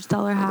if we should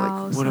sell our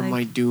house. Like, what am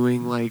I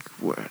doing? Like,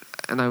 what?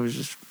 And I was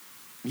just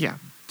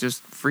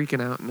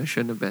freaking out. And I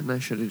shouldn't have been. I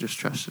should have just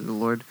trusted the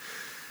Lord.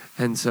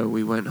 And so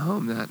we went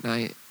home that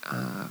night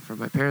from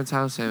my parents'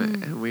 house.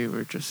 And we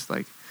were just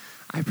like,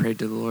 I prayed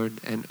to the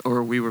Lord.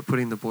 Or we were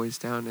putting the boys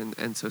down.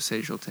 And so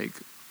Sage will take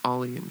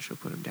Ollie and she'll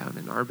put him down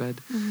in our bed.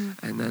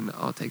 Mm-hmm. And then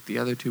I'll take the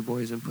other two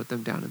boys and put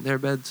them down in their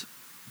beds.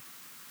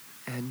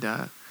 And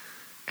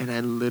I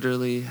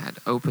literally had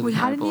opened the Bible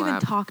hadn't even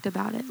app. talked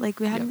about it. Like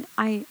we hadn't.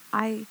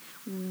 Yep.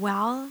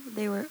 While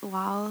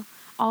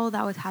all of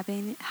that was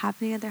happening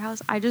at their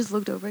house, I just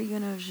looked over at you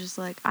and I was just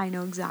like, I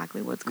know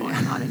exactly what's going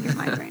on in your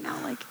mind right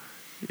now. Like,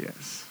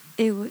 yes.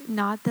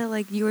 Not that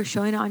like you were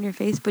showing it on your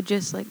face, but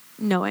just like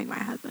knowing my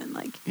husband.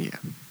 Like, yeah.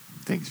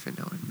 Thanks for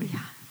knowing me. Yeah.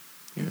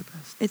 You're the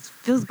best. It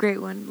feels great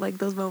when like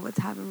those moments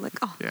happen. Like,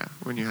 oh. Yeah.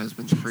 When your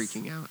husband's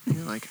freaking out, and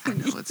you're like, I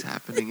know what's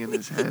happening in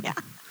his head. Yeah.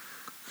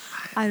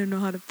 I don't know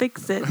how to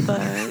fix it, but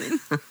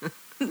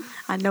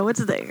I know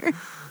it's there.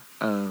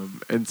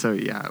 And so,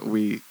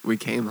 we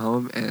came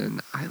home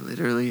and I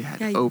literally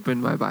had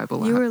opened my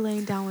Bible app. You were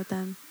laying down with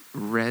them.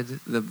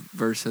 Read the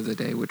verse of the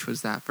day, which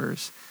was that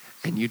verse.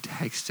 And you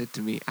texted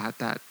to me at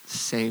that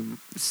same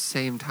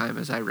time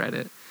as I read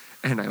it.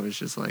 And I was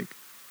just like,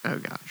 oh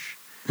gosh.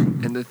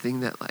 And the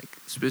thing that like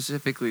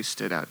specifically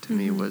stood out to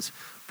me was,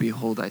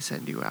 behold, I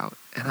send you out.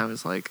 And I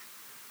was like,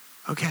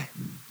 okay,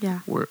 yeah,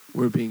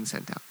 we're being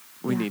sent out.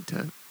 We need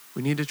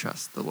to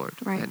trust the Lord.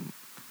 Right. And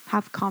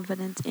have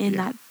confidence in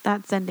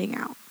that sending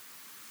out.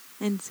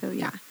 And so,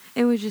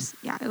 it was just,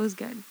 it was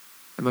good.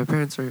 And my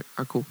parents are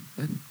cool.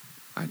 And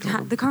I told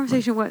them, the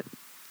conversation went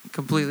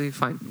completely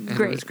fine. And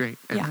great. It was great.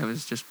 And I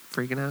was just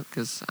freaking out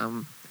because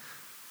I'm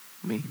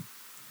me.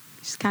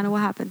 Just kind of what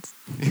happens.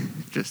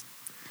 Just,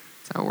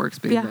 that's how it works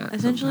being that.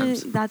 Essentially,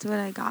 sometimes. that's what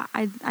I got.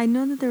 I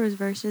know that there was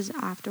verses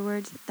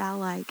afterwards that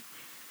like,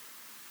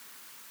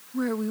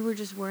 where we were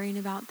just worrying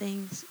about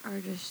things or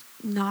just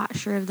not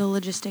sure of the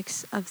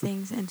logistics of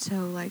things. And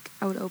so, like,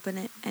 I would open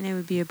it and it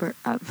would be a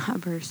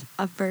verse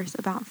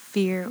about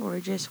fear or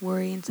just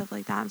worry and stuff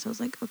like that. And so I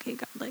was like, okay,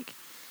 God, like,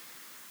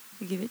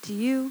 I give it to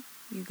you.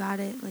 You got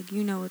it. Like,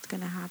 you know what's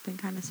going to happen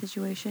kind of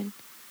situation.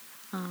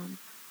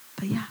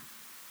 But yeah.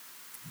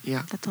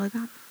 Yeah. That's all I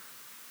got.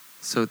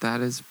 So that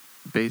is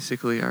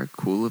basically our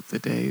Cool of the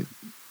Day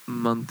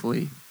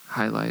monthly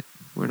highlight.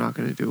 We're not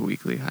going to do a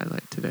weekly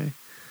highlight today.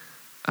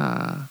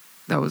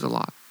 That was a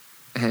lot.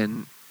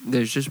 And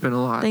there's just been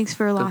a lot. Thanks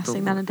for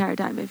lasting that entire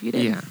time if you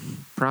did. Yeah.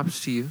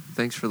 Props to you.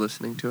 Thanks for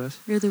listening to us.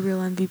 You're the real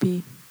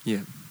MVP. Yeah.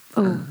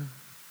 Oh.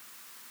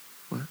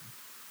 What?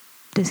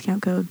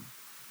 Discount code.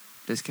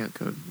 Discount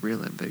code. Real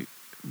MVP.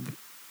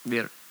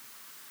 Yeah.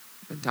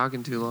 Been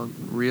talking too long.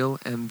 Real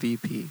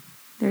MVP.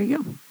 There you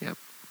go. Yep.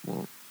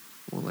 We'll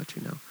let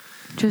you know.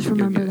 Just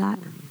remember that.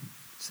 When you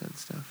send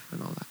stuff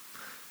and all that.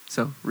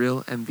 So,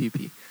 Real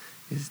MVP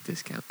is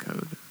discount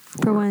code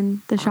for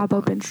when the shop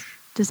launch. opens,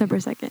 December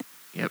 2nd.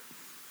 Yep.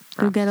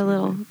 You'll get a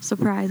little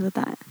surprise with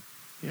that.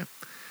 Yep.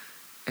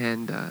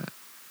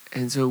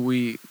 And so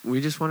we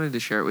just wanted to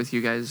share it with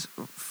you guys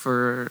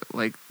for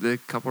like the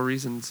couple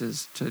reasons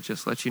is to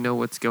just let you know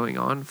what's going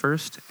on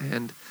first.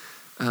 And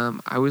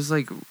I was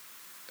like,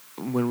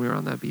 when we were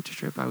on that beach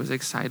trip, I was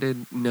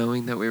excited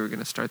knowing that we were going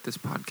to start this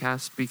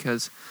podcast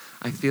because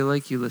I feel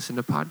like you listen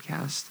to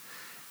podcasts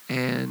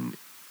and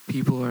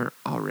people are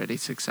already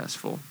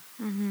successful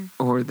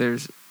or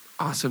there's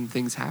awesome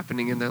things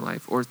happening in their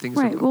life or things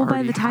right. have Well, by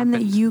already the time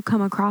happened. that you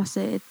come across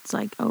it, it's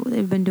like, oh,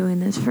 they've been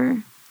doing this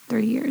for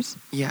 3 years.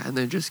 Yeah, and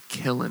they're just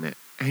killing it.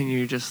 And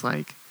you're just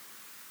like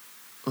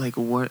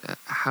what,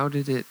 how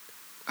did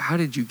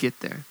you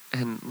get there?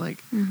 And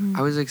like,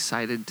 I was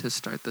excited to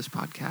start this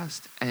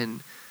podcast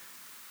and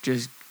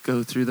just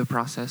go through the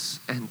process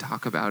and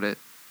talk about it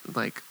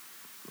like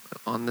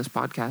on this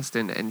podcast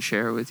and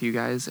share it with you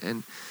guys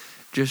and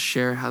just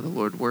share how the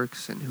Lord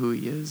works and who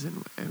he is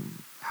and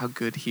how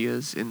good he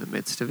is in the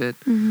midst of it.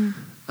 And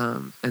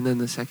then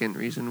the second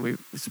reason we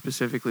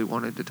specifically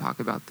wanted to talk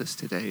about this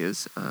today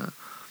is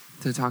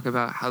to talk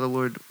about how the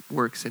Lord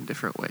works in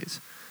different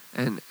ways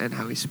and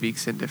how he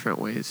speaks in different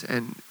ways.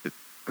 And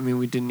I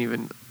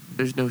mean,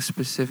 there's no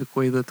specific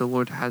way that the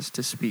Lord has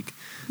to speak.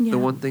 Yeah. The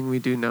one thing we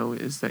do know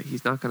is that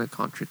he's not going to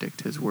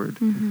contradict his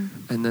word.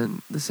 And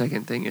then the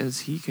second thing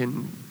is he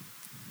can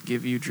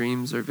give you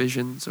dreams or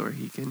visions, or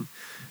he can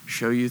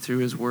show you through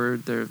his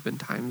word. There have been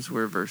times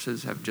where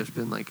verses have just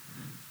been like,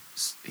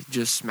 he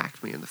just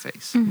smacked me in the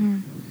face.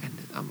 And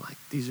I'm like,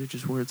 these are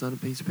just words on a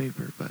piece of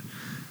paper. But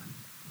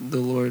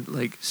the Lord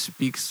like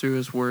speaks through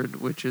his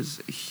word, which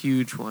is a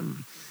huge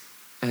one.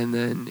 And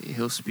then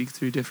he'll speak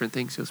through different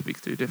things. He'll speak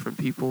through different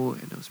people,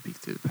 and he'll speak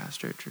through the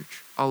pastor at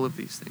church. All of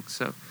these things.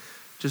 So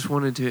just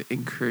wanted to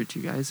encourage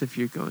you guys, if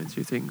you're going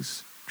through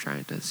things,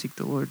 trying to seek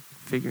the Lord,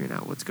 figuring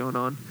out what's going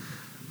on,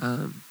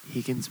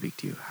 he can speak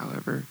to you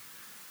however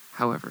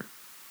However,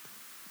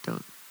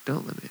 don't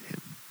limit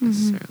him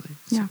necessarily.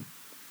 Mm-hmm. Yeah.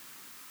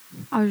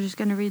 I was just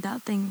going to read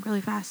that thing really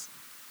fast.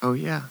 Oh,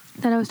 yeah.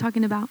 That I was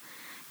talking about.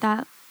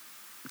 That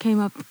came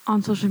up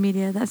on social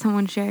media that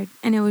someone shared.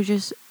 And it was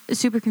just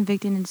super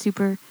convicting and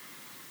super,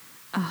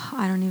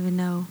 I don't even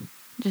know,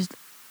 just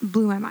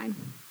blew my mind.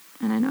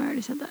 And I know I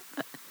already said that,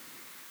 but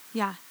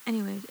yeah.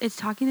 Anyways, it's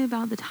talking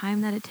about the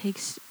time that it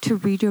takes to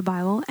read your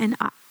Bible. And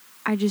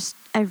I just,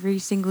 every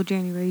single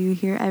January, you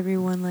hear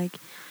everyone like,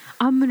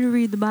 I'm going to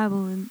read the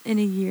Bible in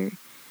a year.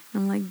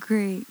 And I'm like,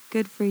 great,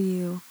 good for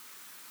you.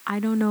 I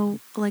don't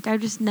know, like,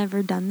 I've just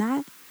never done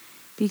that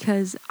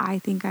because I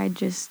think I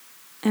just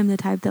am the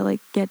type that, like,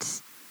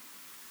 gets...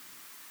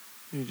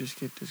 You just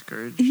get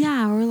discouraged?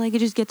 Yeah, or, like, it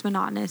just gets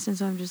monotonous, and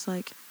so I'm just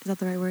like, is that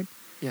the right word?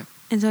 Yeah.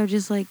 And so I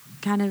just, like,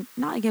 kind of,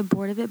 not like get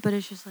bored of it, but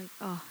it's just like,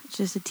 oh, it's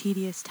just a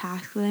tedious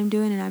task that I'm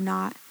doing, and I'm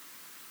not...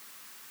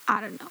 I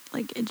don't know,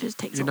 like, it just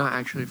takes You're a while. not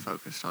actually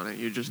focused on it.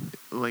 You're just,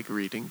 like,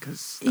 reading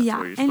because that's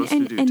what you're supposed to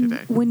do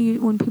today.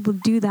 And when people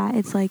do that,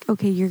 it's like,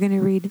 okay, you're going to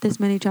read this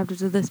many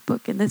chapters of this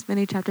book and this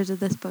many chapters of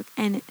this book.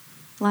 And,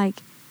 like,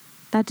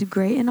 that's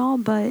great and all,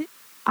 but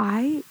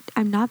I'm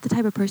not the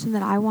type of person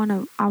that I want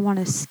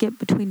to skip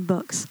between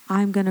books.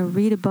 I'm going to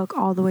read a book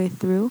all the way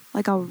through.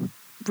 Like, I'll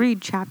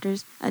read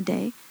chapters a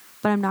day,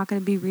 but I'm not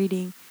going to be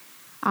reading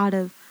out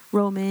of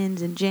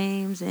Romans and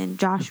James and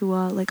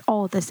Joshua, like,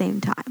 all at the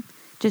same time.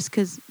 Just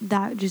because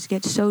that just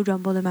gets so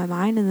jumbled in my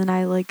mind, and then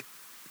I, like,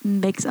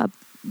 mix up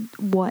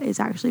what is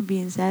actually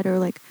being said or,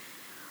 like,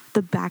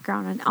 the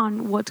background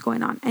on what's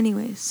going on.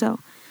 Anyways, so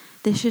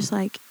this just,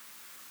 like,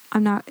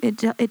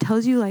 it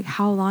tells you, like,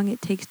 how long it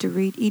takes to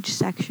read each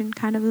section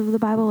kind of the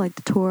Bible, like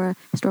the Torah,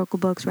 historical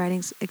books,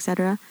 writings,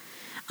 etc.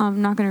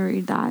 I'm not going to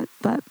read that,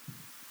 but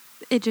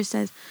it just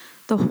says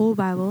the whole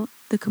Bible,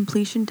 the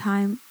completion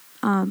time,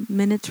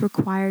 minutes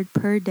required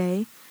per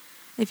day,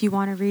 if you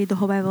want to read the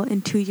whole Bible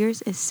in 2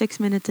 years, is 6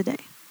 minutes a day.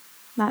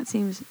 That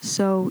seems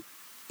so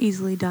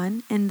easily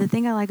done. And the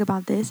thing I like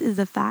about this is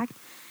the fact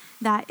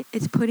that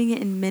it's putting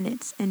it in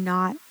minutes and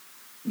not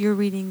you're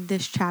reading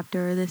this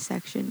chapter or this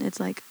section. It's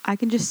like I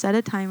can just set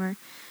a timer,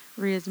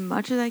 read as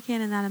much as I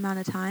can in that amount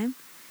of time,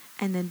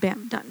 and then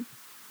bam, done.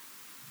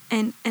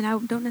 And I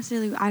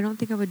don't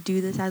think I would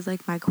do this as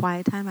like my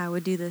quiet time. I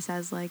would do this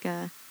as like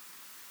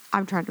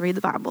I'm trying to read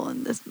the Bible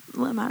in this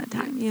amount of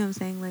time. You know what I'm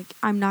saying? Like,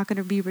 I'm not going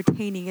to be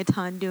retaining a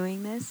ton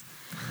doing this.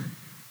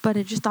 But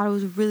I just thought it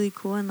was really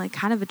cool and, like,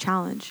 kind of a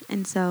challenge.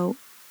 And so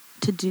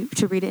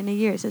to read it in a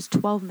year, it says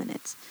 12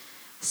 minutes.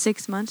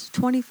 6 months,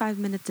 25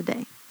 minutes a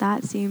day.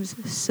 That seems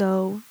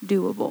so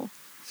doable.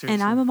 Seriously.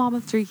 And I'm a mom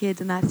of 3 kids,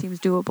 and that seems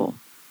doable.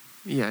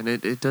 Yeah, and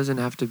it doesn't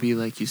have to be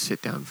like you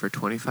sit down for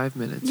 25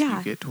 minutes. Yeah.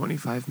 You get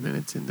 25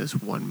 minutes in this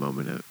one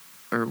moment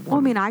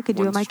I could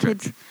do it. My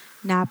kids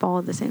nap all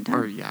at the same time.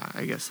 Or, yeah,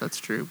 I guess that's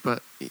true.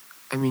 But,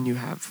 I mean, you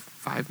have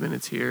 5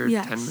 minutes here,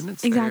 yes, 10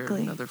 minutes exactly.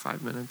 there, another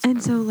 5 minutes.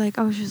 And so, like,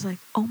 I was just like,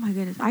 oh, my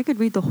goodness, I could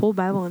read the whole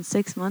Bible in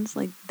 6 months.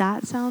 Like,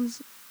 that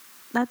sounds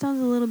a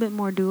little bit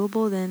more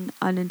doable than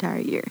an entire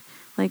year.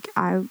 Like,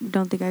 I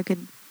don't think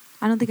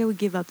I would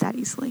give up that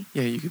easily.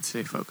 Yeah, you could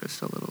stay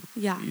focused a little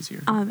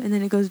easier. And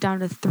then it goes down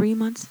to 3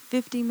 months,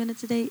 50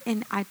 minutes a day.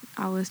 And I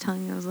was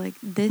telling you, I was like,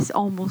 this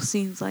almost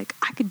seems like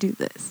I could do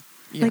this.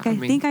 Yeah, like, I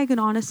think I can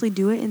honestly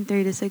do it in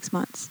 3 to 6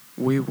 months.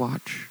 We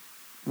watch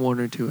 1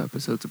 or 2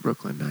 episodes of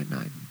Brooklyn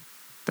Nine-Nine.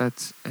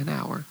 That's an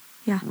hour.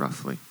 Yeah.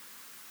 Roughly.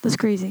 That's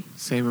crazy.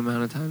 Same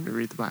amount of time to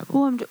read the Bible.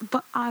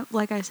 Well,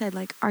 like I said,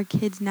 like, our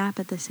kids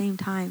nap at the same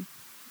time.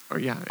 Or,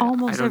 yeah.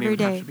 Almost every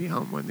day. I don't even have to be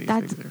home when these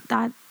things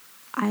are.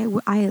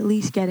 I at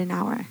least get an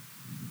hour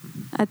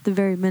at the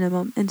very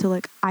minimum until,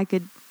 like, I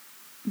could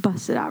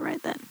bust it out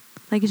right then.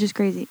 Like, it's just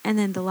crazy. And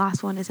then the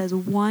last one, it says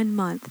 1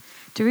 month.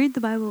 To read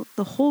the Bible,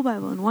 the whole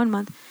Bible in 1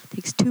 month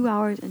takes 2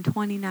 hours and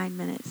 29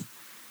 minutes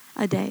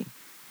a day.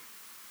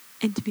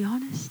 And to be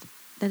honest,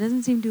 that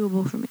doesn't seem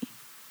doable for me.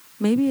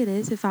 Maybe it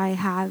is if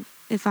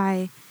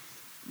I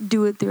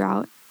do it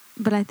throughout,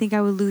 but I think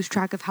I would lose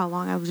track of how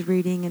long I was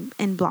reading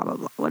and blah, blah,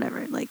 blah,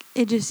 whatever. Like,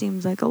 it just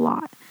seems like a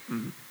lot.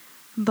 Mm-hmm.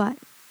 But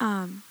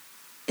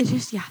it's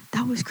just, yeah,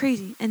 that was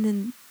crazy. And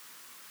then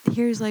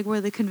here's, like,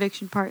 where the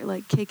conviction part,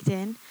 like, kicked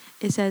in.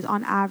 It says,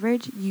 on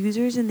average,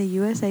 users in the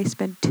USA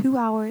spend 2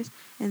 hours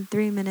and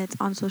 3 minutes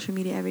on social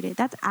media every day.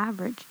 That's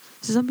average.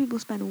 So some people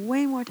spend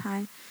way more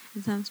time,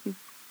 and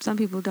some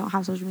people don't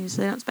have social media,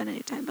 so they don't spend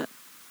any time. But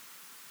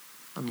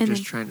I'm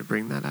just trying to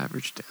bring that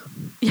average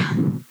down. Yeah.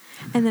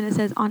 And then it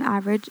says, on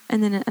average,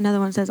 and then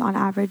another one says, on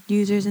average,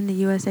 users in the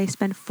USA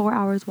spend 4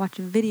 hours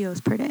watching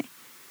videos per day.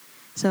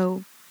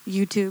 So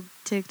YouTube,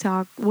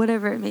 TikTok,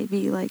 whatever it may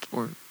be, like.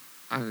 Or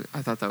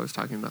I thought that was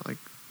talking about, like,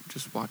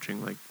 just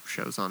watching, like,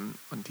 shows on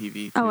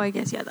TV too. Oh, I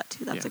guess, yeah, that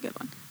too. That's a good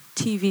one.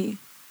 TV.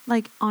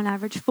 Like, on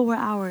average, 4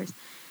 hours.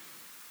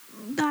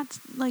 That's,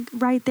 like,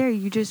 right there.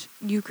 You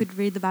could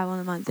read the Bible in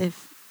a month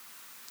if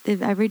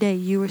every day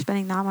you were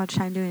spending that much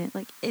time doing it.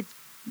 Like, it's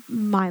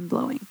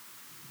mind-blowing.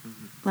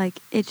 Mm-hmm. Like,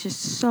 it's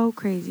just so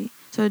crazy.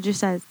 So it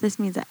just says, this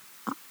means that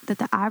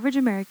the average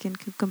American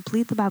can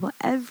complete the Bible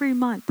every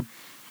month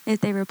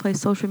if they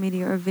replace social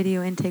media or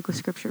video intake with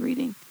scripture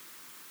reading.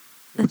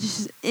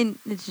 It's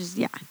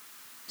just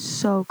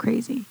so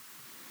crazy.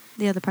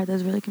 The other part that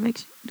was really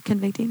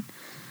convicting,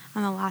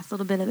 on the last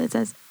little bit of it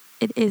says,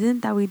 it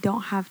isn't that we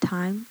don't have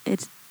time.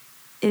 It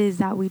is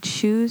that we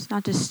choose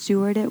not to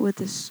steward it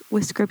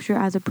with scripture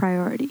as a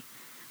priority.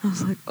 I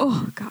was like,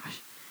 oh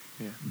gosh,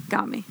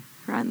 got me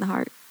right in the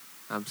heart.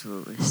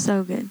 Absolutely.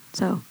 So good.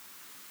 So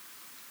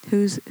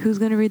who's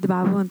going to read the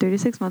Bible in 3 to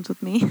 6 months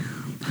with me?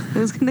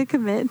 Who's going to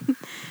commit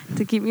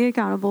to keep me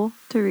accountable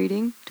to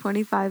reading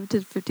 25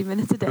 to 50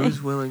 minutes a day?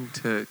 Who's willing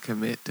to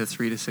commit to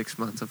 3 to 6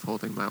 months of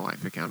holding my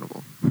wife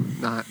accountable?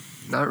 Not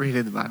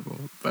reading the Bible,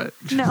 but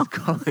just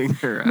calling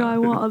her out. No, I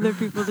want other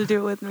people to do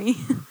it with me.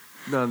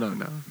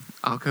 No.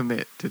 I'll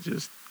commit to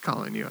just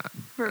calling you out.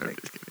 Perfect. I'm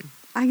just kidding.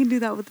 I can do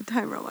that with the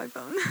timer on my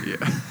phone.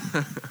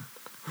 Yeah.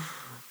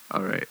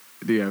 All right.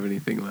 Do you have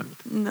anything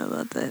left? No,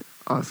 that's it.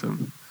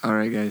 Awesome. All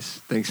right,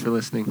 guys. Thanks for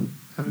listening.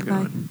 Have a good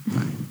one.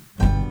 Bye.